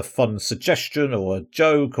 sometimes with a fun suggestion or a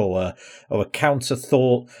joke or a counter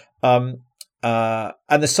thought.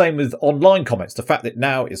 And the same with online comments. The fact that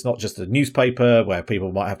now it's not just a newspaper where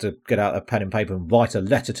people might have to get out a pen and paper and write a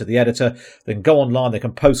letter to the editor, they can go online, they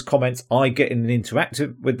can post comments. I get in and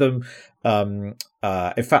interactive with them.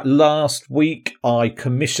 In fact, last week I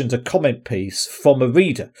commissioned a comment piece from a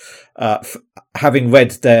reader, having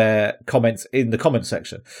read their comments in the comment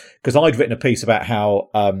section, because I'd written a piece about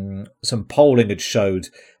how some polling had showed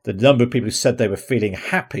the number of people who said they were feeling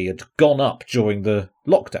happy had gone up during the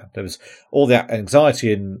lockdown. There was all that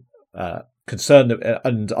anxiety and concern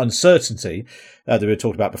and uncertainty that we were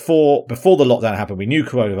talking about before the lockdown happened. We knew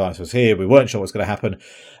coronavirus was here. We weren't sure what was going to happen.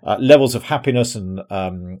 Levels of happiness and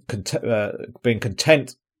being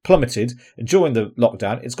content plummeted. And during the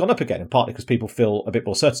lockdown, it's gone up again, and partly because people feel a bit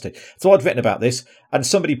more certainty. So I'd written about this, and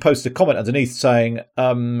somebody posted a comment underneath saying,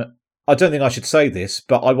 I don't think I should say this,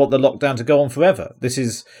 but I want the lockdown to go on forever. This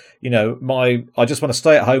is, I just want to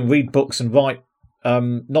stay at home, read books and write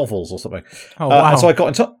novels or something. Oh, wow. And so I got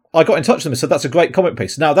in touch with them and said, that's a great comment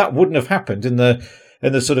piece. Now, that wouldn't have happened in the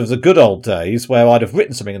sort of the good old days where I'd have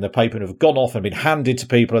written something in the paper and have gone off and been handed to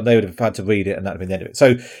people and they would have had to read it, and that would have been the end of it.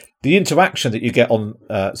 So the interaction that you get on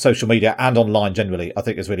social media and online generally, I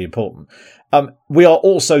think, is really important. We are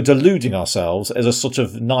also deluding ourselves as a sort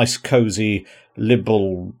of nice, cosy,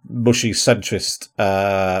 liberal, mushy, centrist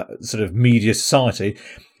sort of media society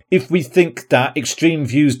if we think that extreme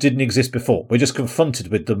views didn't exist before. We're just confronted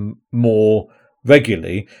with them more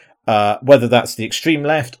regularly, whether that's the extreme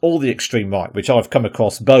left or the extreme right, which I've come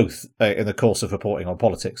across both in the course of reporting on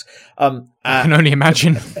politics. I can only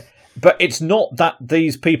imagine. But it's not that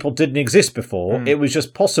these people didn't exist before. It was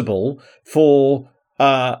just possible for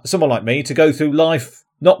someone like me to go through life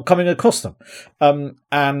not coming across them.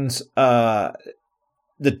 And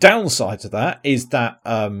the downside to that is that,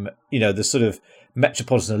 the sort of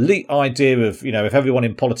metropolitan elite idea of, if everyone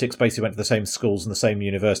in politics basically went to the same schools and the same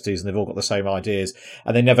universities and they've all got the same ideas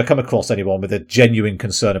and they never come across anyone with a genuine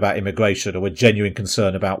concern about immigration or a genuine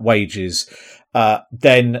concern about wages,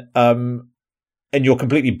 then and you're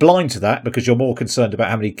completely blind to that because you're more concerned about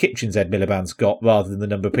how many kitchens Ed Miliband's got rather than the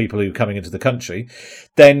number of people who are coming into the country,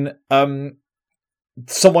 then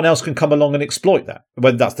someone else can come along and exploit that,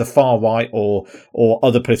 whether that's the far right or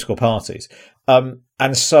other political parties.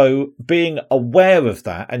 And so being aware of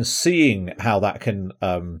that and seeing how that can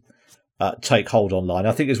take hold online,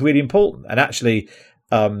 I think is really important. And actually,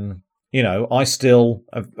 I've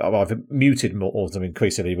muted more of them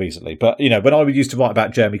increasingly recently. But, when I used to write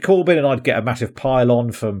about Jeremy Corbyn and I'd get a massive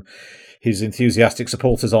pile-on from his enthusiastic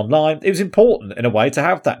supporters online, it was important in a way to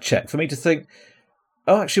have that check for me to think,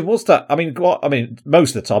 oh, actually, was that? I mean,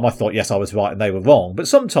 most of the time I thought, yes, I was right and they were wrong. But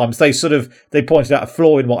sometimes they pointed out a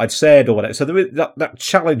flaw in what I'd said or whatever. So that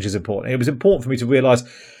challenge is important. It was important for me to realise,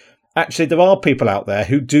 actually, there are people out there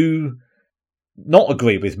who do not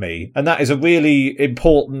agree with me. And that is a really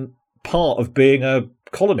important part of being a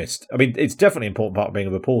columnist. I mean, it's definitely an important part of being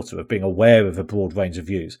a reporter, of being aware of a broad range of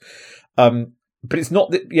views. But it's not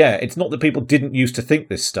that people didn't used to think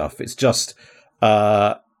this stuff. It's just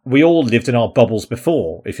we all lived in our bubbles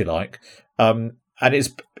before, if you like. And it's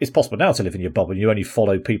possible now to live in your bubble. You only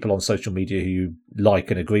follow people on social media who you like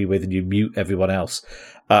and agree with, and you mute everyone else.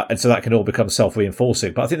 And so that can all become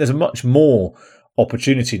self-reinforcing. But I think there's a much more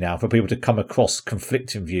opportunity now for people to come across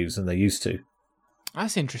conflicting views than they used to.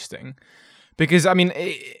 That's interesting, because I mean,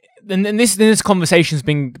 this conversation's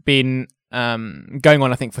been going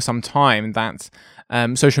on, I think, for some time. That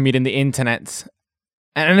social media and the internet,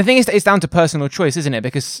 and I think it's down to personal choice, isn't it?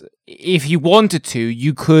 Because if you wanted to,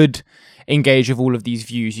 you could engage with all of these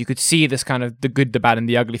views. You could see this kind of the good, the bad, and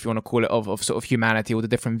the ugly, if you want to call it, of sort of humanity, all the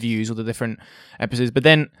different views, all the different episodes. But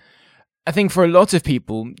then, I think for a lot of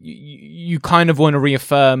people, you kind of want to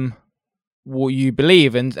reaffirm what you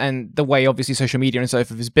believe, and the way obviously social media and so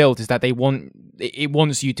forth is built is that it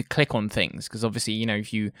wants you to click on things, because obviously, you know,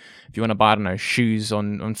 if you want to buy, I don't know, shoes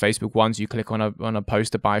on Facebook once, you click on a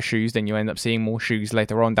post to buy shoes, then you end up seeing more shoes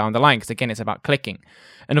later on down the line, because again, it's about clicking.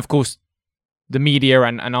 And of course the media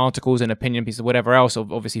and articles and opinion pieces, whatever else,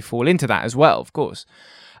 obviously fall into that as well, of course.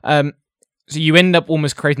 So you end up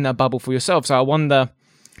almost creating that bubble for yourself. So I wonder,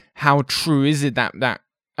 how true is it that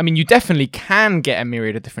I mean, you definitely can get a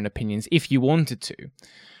myriad of different opinions if you wanted to,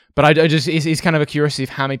 but I just it's kind of a curiosity of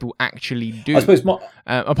how many people actually do. I suppose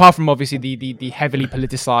apart from obviously the heavily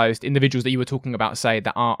politicized individuals that you were talking about, say,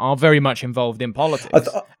 that are very much involved in politics,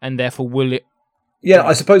 and therefore will it. Yeah,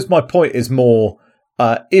 I suppose my point is more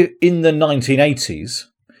in the 1980s.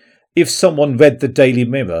 If someone read the Daily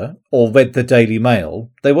Mirror or read the Daily Mail,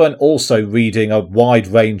 they weren't also reading a wide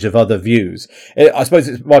range of other views. I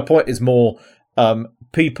suppose my point is more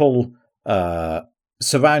people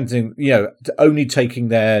surrounding, you know, only taking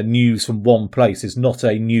their news from one place is not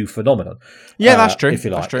a new phenomenon. Yeah, that's true. If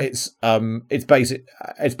you like, that's true.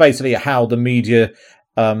 It's basically how the media.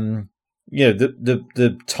 You know,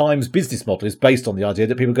 the Times business model is based on the idea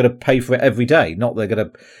that people are going to pay for it every day, not they're going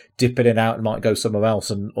to dip in and out and might go somewhere else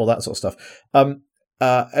and all that sort of stuff. But,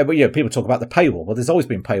 you know, people talk about the paywall. Well, there's always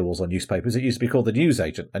been paywalls on newspapers. It used to be called the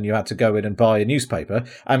newsagent, and you had to go in and buy a newspaper,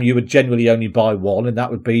 and you would generally only buy one, and that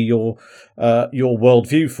would be your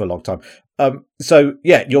worldview for a long time. So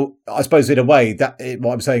yeah, I suppose in a way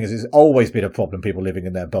what I'm saying is it's always been a problem, people living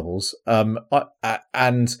in their bubbles.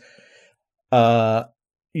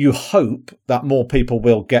 You hope that more people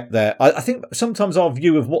will get there. I think sometimes our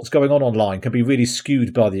view of what's going on online can be really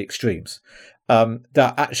skewed by the extremes.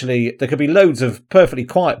 That actually there could be loads of perfectly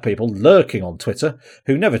quiet people lurking on Twitter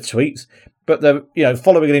who never tweet, but they're, you know,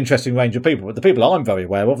 following an interesting range of people. But the people I'm very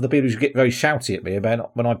aware of, the people who get very shouty at me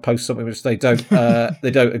about when I post something which they don't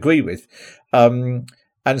agree with.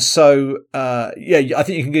 And so, I think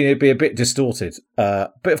you can be a bit distorted.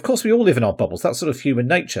 But of course, we all live in our bubbles. That's sort of human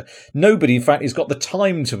nature. Nobody, in fact, has got the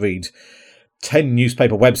time to read 10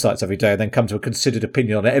 newspaper websites every day and then come to a considered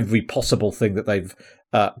opinion on every possible thing that they've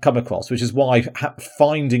come across, which is why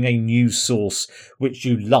finding a news source which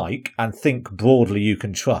you like and think broadly you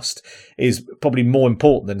can trust is probably more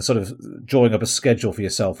important than sort of drawing up a schedule for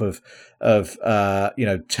yourself of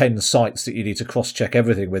 10 sites that you need to cross-check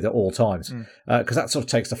everything with at all times, because that sort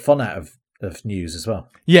of takes the fun out of news as well.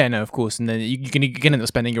 Yeah, no, of course. And then you can end up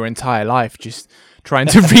spending your entire life just trying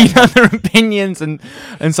to read other opinions, and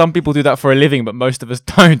some people do that for a living, but most of us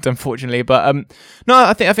don't, unfortunately. But no,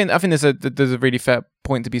 I think there's a really fair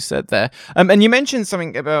point to be said there. And you mentioned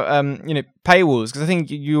something about paywalls, because I think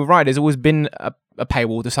you're right. There's always been a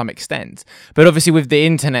paywall to some extent, but obviously with the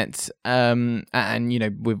internet and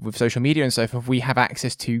with social media and so forth, we have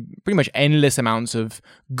access to pretty much endless amounts of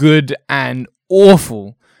good and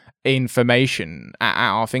awful information at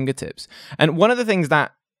our fingertips. And one of the things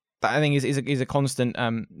that I think is a constant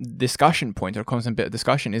discussion point, or a constant bit of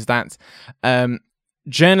discussion, is that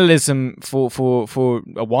journalism for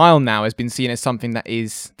a while now has been seen as something that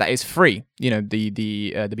is free. You know,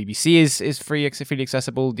 the BBC is freely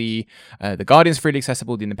accessible, the Guardian's freely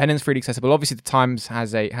accessible, the Independent's freely accessible. Obviously, the Times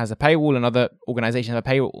has a paywall, and other organisations have a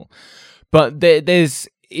paywall. But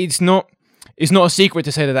it's not a secret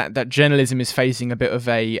to say that journalism is facing a bit of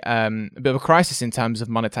a crisis in terms of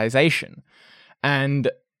monetization.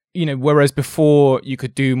 And whereas before you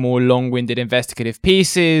could do more long-winded investigative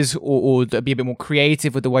pieces or be a bit more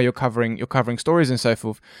creative with the way you're covering stories and so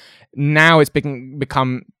forth, now it's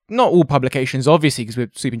become, not all publications obviously, because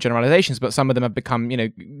we're sweeping generalizations, but some of them have become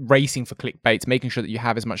racing for clickbait, making sure that you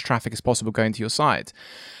have as much traffic as possible going to your site.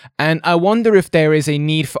 And I wonder if there is a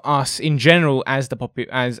need for us in general as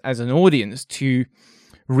an audience to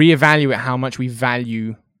reevaluate how much we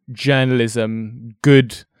value journalism,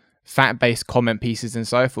 good fact-based comment pieces and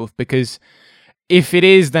so forth, because if it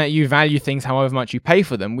is that you value things however much you pay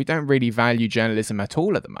for them, we don't really value journalism at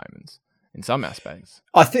all at the moment in some aspects.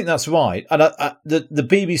 I think that's right. And the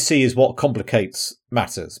BBC is what complicates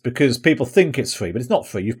matters, because people think it's free, but it's not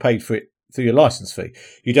free. You've paid for it through your license fee.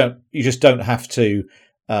 You just don't have to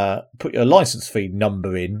put your license fee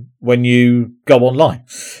number in when you go online.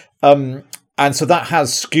 And so that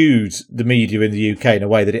has skewed the media in the UK in a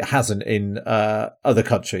way that it hasn't in other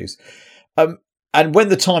countries. And when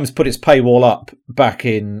the Times put its paywall up back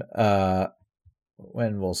in,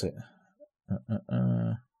 when was it?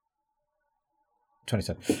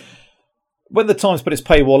 2010. When the Times put its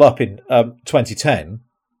paywall up in 2010,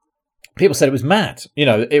 people said it was mad.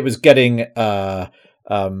 It was getting millions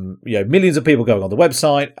of people going on the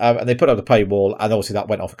website, and they put up the paywall, and obviously that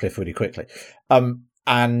went off a cliff really quickly.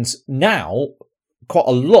 And now, quite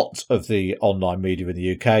a lot of the online media in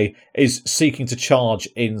the UK is seeking to charge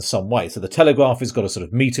in some way. So the Telegraph has got a sort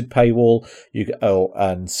of metered paywall,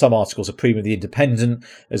 and some articles are premium. The Independent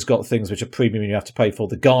has got things which are premium and you have to pay for.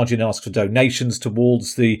 The Guardian asks for donations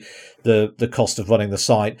towards the cost of running the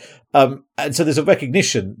site. And so there's a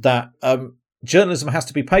recognition that journalism has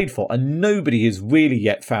to be paid for, and nobody has really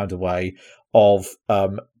yet found a way of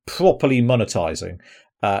properly monetising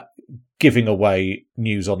giving away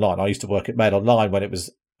news online. I used to work at Mail Online when it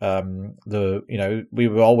was we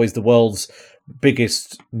were always the world's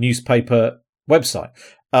biggest newspaper website.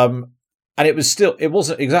 And it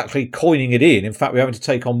wasn't exactly coining it in. In fact, we were having to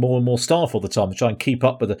take on more and more staff all the time to try and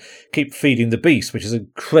keep feeding the beast, which is an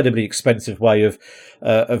incredibly expensive way of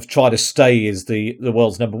trying to stay as the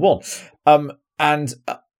world's number one.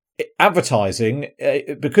 Advertising,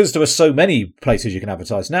 because there are so many places you can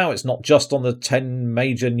advertise now, it's not just on the 10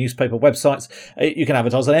 major newspaper websites. You can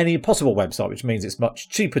advertise on any possible website, which means it's much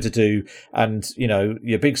cheaper to do. And,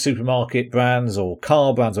 your big supermarket brands or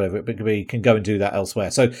car brands, whatever it could be, can go and do that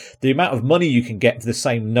elsewhere. So the amount of money you can get for the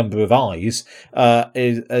same number of eyes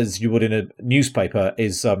as you would in a newspaper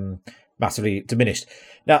is massively diminished.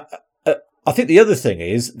 Now, I think the other thing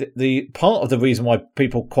is the part of the reason why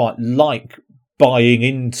people quite like buying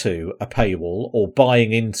into a paywall or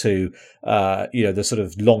buying into the sort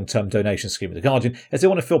of long-term donation scheme of the Guardian is they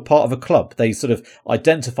want to feel part of a club. They sort of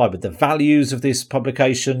identify with the values of this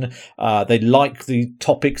publication. They like the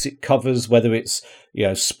topics it covers, whether it's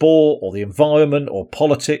sport or the environment or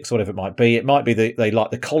politics, or whatever it might be. It might be that they like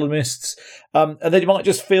the columnists, and they might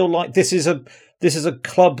just feel like this is a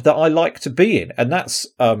club that I like to be in. And that's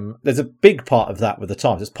there's a big part of that with the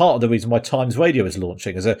Times. It's part of the reason why Times Radio is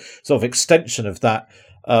launching as a sort of extension of that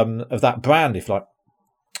brand, if like.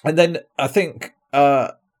 And then I think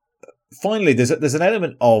finally there's an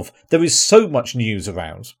element of there is so much news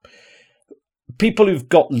around. People who've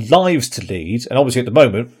got lives to lead, and obviously at the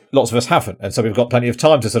moment, lots of us haven't, and so we've got plenty of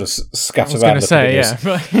time to sort of scatter around. I was going to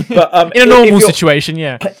say, yeah. But in a normal situation,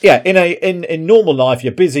 yeah. Yeah, in normal life,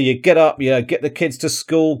 you're busy, you get up, you get the kids to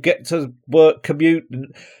school, get to work, commute,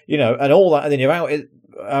 and all that, and then you're out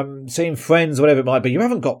seeing friends, whatever it might be. You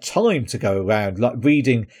haven't got time to go around like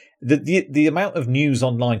reading. The amount of news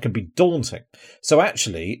online can be daunting. So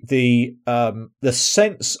actually, the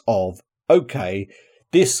sense of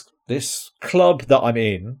this club that I'm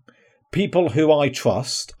in, people who I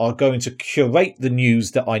trust are going to curate the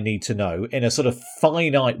news that I need to know in a sort of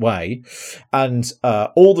finite way. And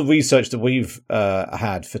all the research that we've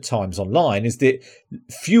had for Times Online is that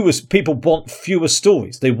people want fewer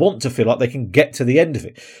stories. They want to feel like they can get to the end of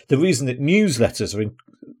it. The reason that newsletters are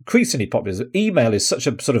increasingly popular is email is such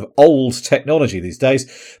a sort of old technology these days.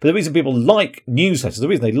 But the reason people like newsletters, the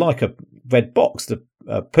reason they like a red box, the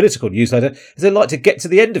political newsletter, is they like to get to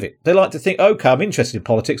the end of it. They like to think, okay, I'm interested in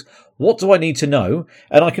politics. What do I need to know?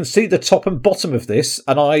 And I can see the top and bottom of this,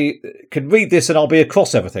 and I can read this, and I'll be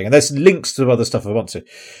across everything. And there's links to other stuff I want to.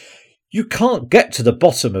 You can't get to the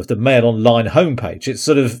bottom of the Mail Online homepage. It's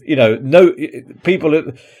sort of, people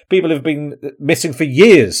have been missing for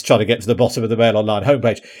years trying to get to the bottom of the Mail Online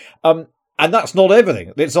homepage. And that's not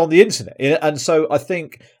everything. It's on the internet. And so I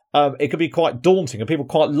think it can be quite daunting, and people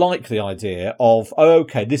quite like the idea of,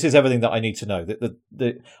 this is everything that I need to know.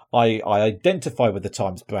 That I identify with the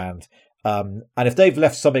Times brand. And if they've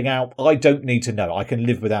left something out, I don't need to know. I can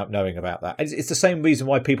live without knowing about that. It's the same reason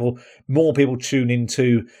why more people tune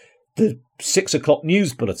into the 6 o'clock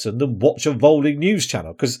news bulletin than watch a rolling news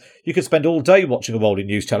channel, because you could spend all day watching a rolling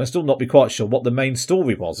news channel and still not be quite sure what the main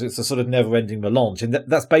story was. It's a sort of never-ending melange, and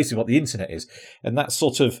that's basically what the internet is. And that's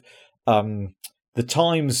sort of the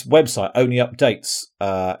Times website only updates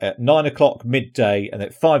at 9 o'clock, midday, and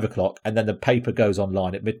at 5 o'clock, and then the paper goes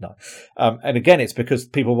online at midnight. And again, it's because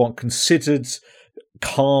people want considered,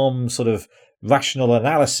 calm, sort of rational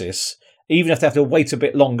analysis, even if they have to wait a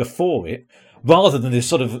bit longer for it, rather than this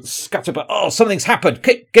sort of scatter, something's happened,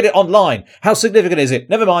 get it online. How significant is it?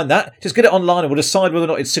 Never mind that. Just get it online and we'll decide whether or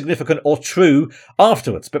not it's significant or true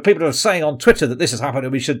afterwards. But people are saying on Twitter that this has happened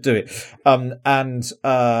and we should do it. And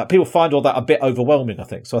people find all that a bit overwhelming, I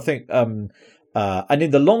think. So I think, and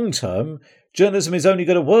in the long term, journalism is only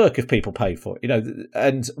going to work if people pay for it.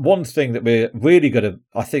 And one thing that we're really going to,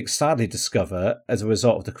 I think, sadly discover as a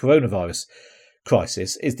result of the coronavirus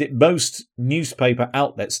crisis is that most newspaper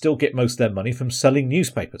outlets still get most of their money from selling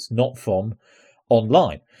newspapers, not from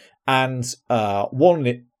online. And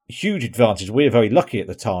one huge advantage, we're very lucky at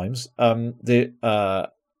the Times, there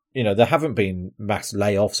haven't been mass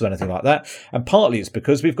layoffs or anything like that. And partly it's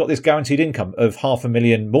because we've got this guaranteed income of more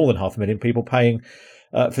than 500,000 people paying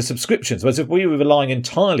for subscriptions. Whereas if we were relying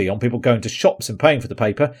entirely on people going to shops and paying for the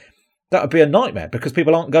paper, that would be a nightmare because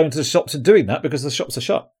people aren't going to the shops and doing that because the shops are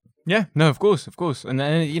shut. Yeah, no, of course, and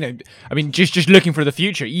then I mean, just looking for the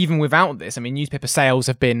future. Even without this, I mean, newspaper sales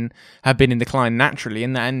have been in decline naturally,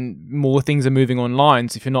 and more things are moving online.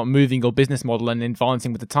 So if you're not moving your business model and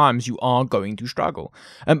advancing with the times, you are going to struggle.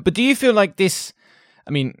 But do you feel like this?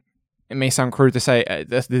 I mean, it may sound crude to say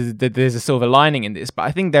there's a silver lining in this, but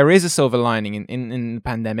I think there is a silver lining in the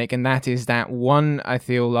pandemic, and that is that one. I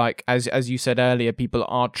feel like, as you said earlier, people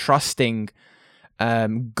are trusting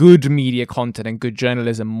good media content and good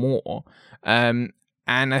journalism more. And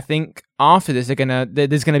I think after this,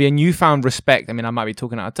 there's gonna be a newfound respect. I mean, I might be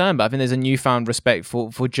talking out of turn, but I think there's a newfound respect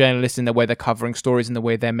for journalists in the way they're covering stories and the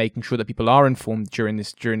way they're making sure that people are informed during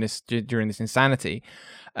this insanity.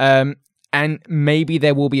 And maybe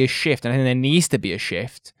there will be a shift, and I think there needs to be a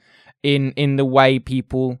shift in the way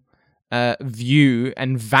people view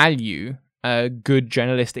and value good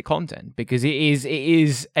journalistic content, because it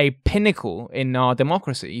is a pinnacle in our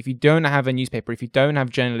democracy. If you don't have a newspaper, if you don't have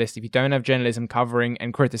journalists, if you don't have journalism covering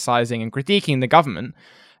and criticizing and critiquing the government,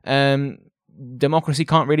 democracy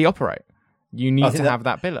can't really operate. You need to have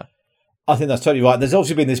that pillar. I think that's totally right. There's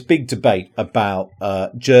obviously been this big debate about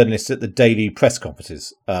journalists at the daily press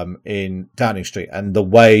conferences in Downing Street, and the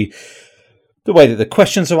way that the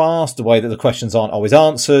questions are asked, the way that the questions aren't always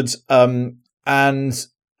answered, and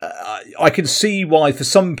I can see why, for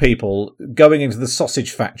some people, going into the sausage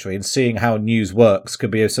factory and seeing how news works could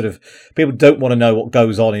be a sort of, people don't want to know what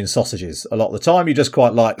goes on in sausages a lot of the time. You just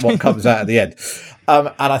quite like what comes out at the end. And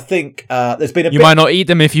I think there's been you might not eat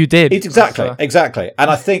them if you did. Exactly. And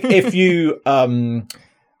I think if you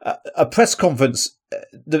a press conference,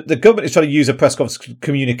 the government is trying to use a press conference to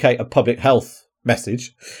communicate a public health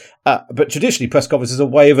message. But traditionally, press conferences is a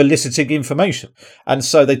way of eliciting information. And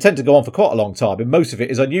so they tend to go on for quite a long time. And most of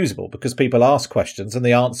it is unusable because people ask questions and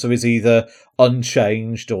the answer is either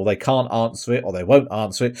unchanged, or they can't answer it, or they won't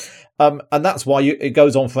answer it. And that's why it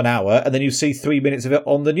goes on for an hour, and then you see 3 minutes of it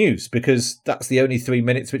on the news, because that's the only 3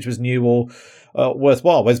 minutes which was new or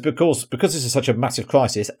worthwhile. Whereas because this is such a massive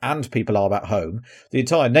crisis and people are at home, the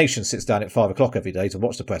entire nation sits down at 5 o'clock every day to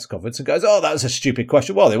watch the press conference and goes, "Oh, that was a stupid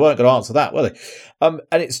question." Well, they weren't going to answer that, were they? And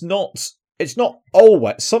it's not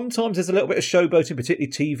always. Sometimes there's a little bit of showboating, particularly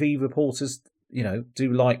TV reporters,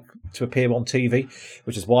 do like to appear on TV,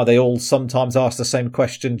 which is why they all sometimes ask the same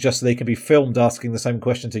question just so they can be filmed asking the same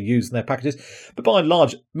question to use in their packages. But by and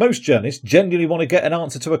large, most journalists genuinely want to get an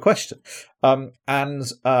answer to a question.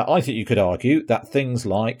 And I think you could argue that things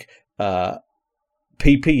like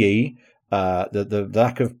PPE, the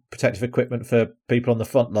lack of protective equipment for people on the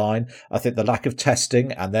front line, I think the lack of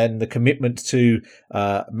testing, and then the commitment to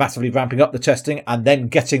massively ramping up the testing and then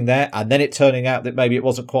getting there, and then it turning out that maybe it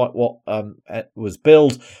wasn't quite what was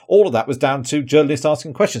billed, all of that was down to journalists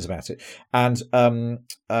asking questions about it and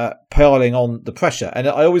piling on the pressure. And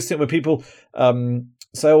I always think when people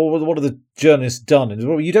say, "Oh, well, what have the journalists done?" And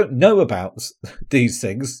well, you don't know about these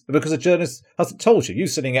things because a journalist hasn't told you. You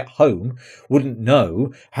sitting at home wouldn't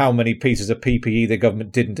know how many pieces of PPE the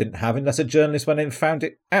government did and didn't have unless a journalist went in and found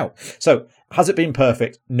it out. So has it been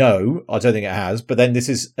perfect? No, I don't think it has. But then this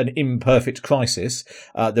is an imperfect crisis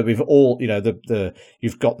that we've all,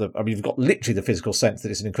 you've got literally the physical sense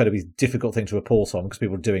that it's an incredibly difficult thing to report on because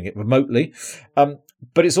people are doing it remotely.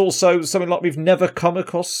 But it's also something like we've never come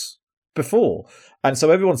across before. And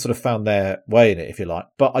so everyone's sort of found their way in it, if you like.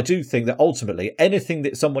 But I do think that ultimately anything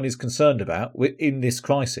that someone is concerned about in this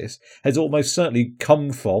crisis has almost certainly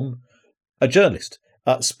come from a journalist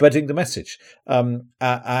spreading the message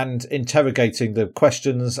and interrogating the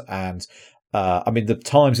questions. And the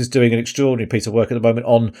Times is doing an extraordinary piece of work at the moment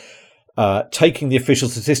on taking the official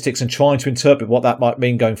statistics and trying to interpret what that might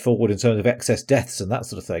mean going forward in terms of excess deaths and that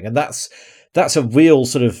sort of thing. And that's a real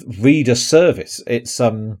sort of reader service. It's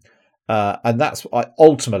and that's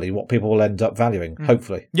ultimately what people will end up valuing,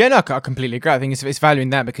 hopefully. Yeah, no, I completely agree. I think it's valuing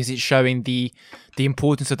that because it's showing the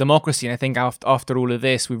importance of democracy. And I think after all of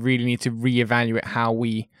this, we really need to reevaluate how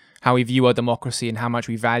we view our democracy and how much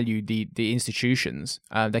we value the institutions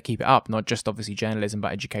that keep it up. Not just obviously journalism,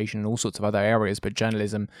 but education and all sorts of other areas. But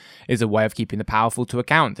journalism is a way of keeping the powerful to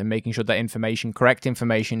account and making sure that correct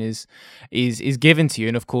information is given to you.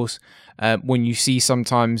 And of course, when you see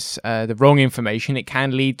sometimes the wrong information, it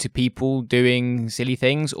can lead to people doing silly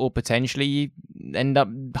things or potentially end up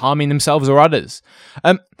harming themselves or others.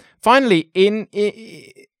 Finally,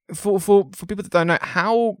 for people that don't know,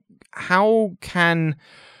 how can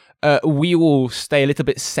we all stay a little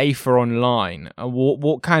bit safer online?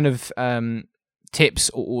 What kind of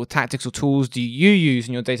tips or tactics or tools do you use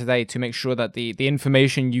in your day-to-day to make sure that the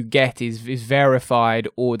information you get is verified,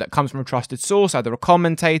 or that comes from a trusted source, either a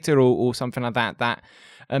commentator or something like that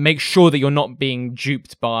makes sure that you're not being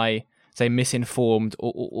duped by, say, misinformed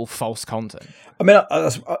or false content? I mean,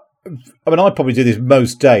 I probably do this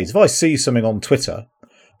most days. If I see something on Twitter,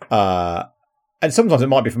 and sometimes it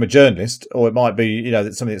might be from a journalist, or it might be,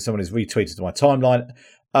 that something that someone has retweeted to my timeline,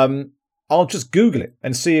 I'll just Google it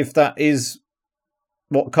and see if that is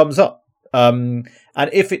what comes up. And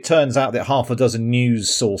if it turns out that half a dozen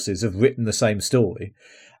news sources have written the same story,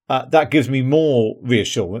 that gives me more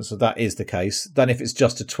reassurance that is the case than if it's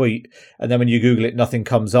just a tweet and then when you Google it, nothing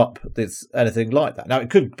comes up that's anything like that. Now, it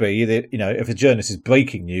could be that, if a journalist is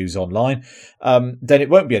breaking news online, then it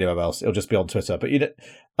won't be anywhere else. It'll just be on Twitter. But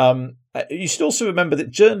you should also remember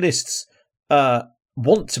that journalists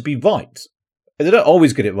want to be right. They don't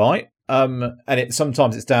always get it right. And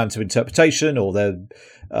sometimes it's down to interpretation or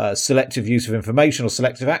their selective use of information or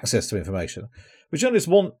selective access to information. But journalists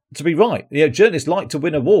want to be right. Journalists like to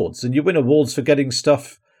win awards, and you win awards for getting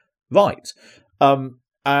stuff right.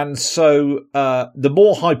 And so the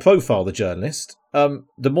more high profile the journalist,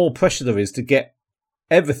 the more pressure there is to get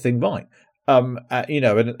everything right. And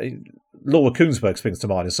Laura Kuenssberg springs to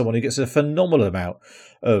mind as someone who gets a phenomenal amount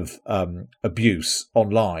of abuse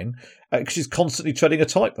online because she's constantly treading a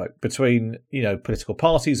tightrope between, political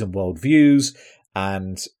parties and worldviews,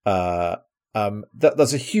 and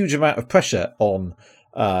there's a huge amount of pressure on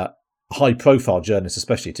high-profile journalists,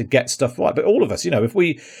 especially, to get stuff right. But all of us,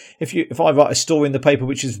 if I write a story in the paper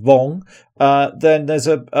which is wrong, then there's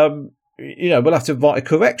we'll have to write a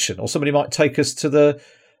correction, or somebody might take us to the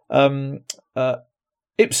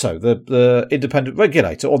IPSO, the independent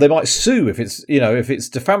regulator, or they might sue if it's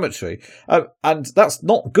defamatory, and that's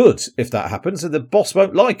not good if that happens, and the boss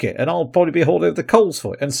won't like it, and I'll probably be hauled over the coals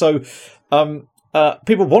for it. And so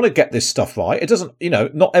people want to get this stuff right. It doesn't,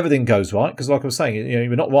 not everything goes right, because like I was saying,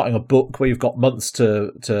 you're not writing a book where you've got months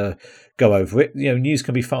to go over it. News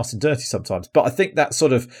can be fast and dirty sometimes, but I think that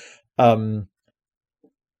sort of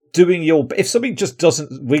if something just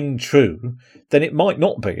doesn't ring true, then it might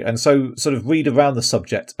not be. And so sort of read around the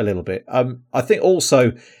subject a little bit. I think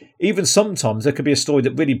also, even sometimes there could be a story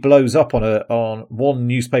that really blows up on one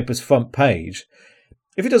newspaper's front page.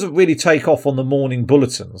 If it doesn't really take off on the morning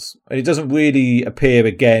bulletins, and it doesn't really appear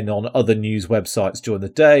again on other news websites during the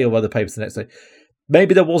day or other papers the next day,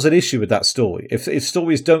 maybe there was an issue with that story. If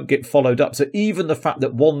stories don't get followed up, so even the fact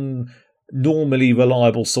that one normally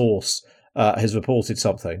reliable source has reported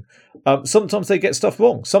something, sometimes they get stuff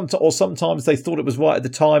wrong. Sometimes they thought it was right at the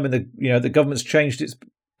time, and the government's changed its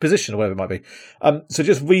position or whatever it might be. So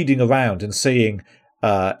just reading around and seeing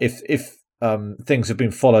if things have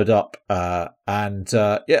been followed up, and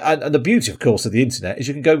the beauty, of course, of the internet is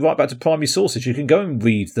you can go right back to primary sources. You can go and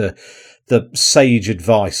read the sage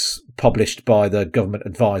advice published by the government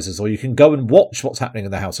advisors, or you can go and watch what's happening in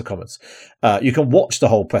the House of Commons. You can watch the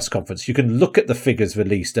whole press conference. You can look at the figures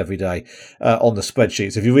released every day on the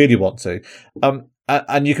spreadsheets if you really want to.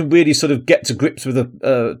 And you can really sort of get to grips with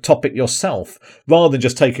a topic yourself, rather than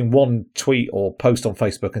just taking one tweet or post on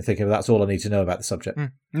Facebook and thinking, that's all I need to know about the subject.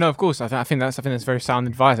 No, of course. I think that's very sound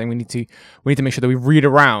advice. I think we need to make sure that we read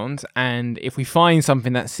around, and if we find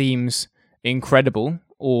something that seems incredible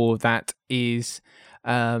or that is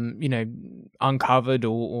uncovered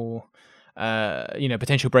or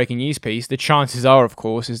potential breaking news piece, the chances are, of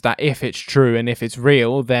course, is that if it's true and if it's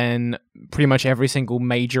real, then pretty much every single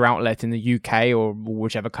major outlet in the UK or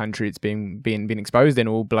whichever country it's being exposed in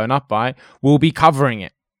or blown up by will be covering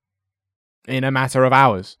it in a matter of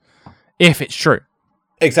hours, if it's true.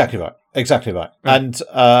 Exactly right. And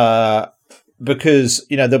because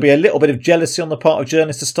there'll be a little bit of jealousy on the part of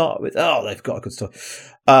journalists to start with. Oh, they've got a good story.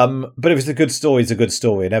 But if it's a good story, it's a good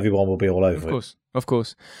story, and everyone will be all over it. Of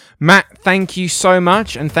course. Matt, thank you so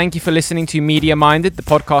much, and thank you for listening to Media Minded, the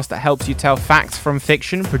podcast that helps you tell facts from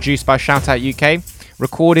fiction, produced by Shoutout UK,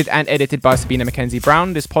 recorded and edited by Sabina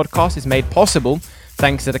Mackenzie-Brown. This podcast is made possible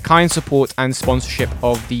thanks to the kind support and sponsorship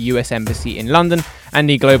of the US Embassy in London and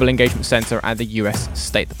the Global Engagement Centre at the US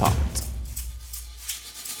State Department.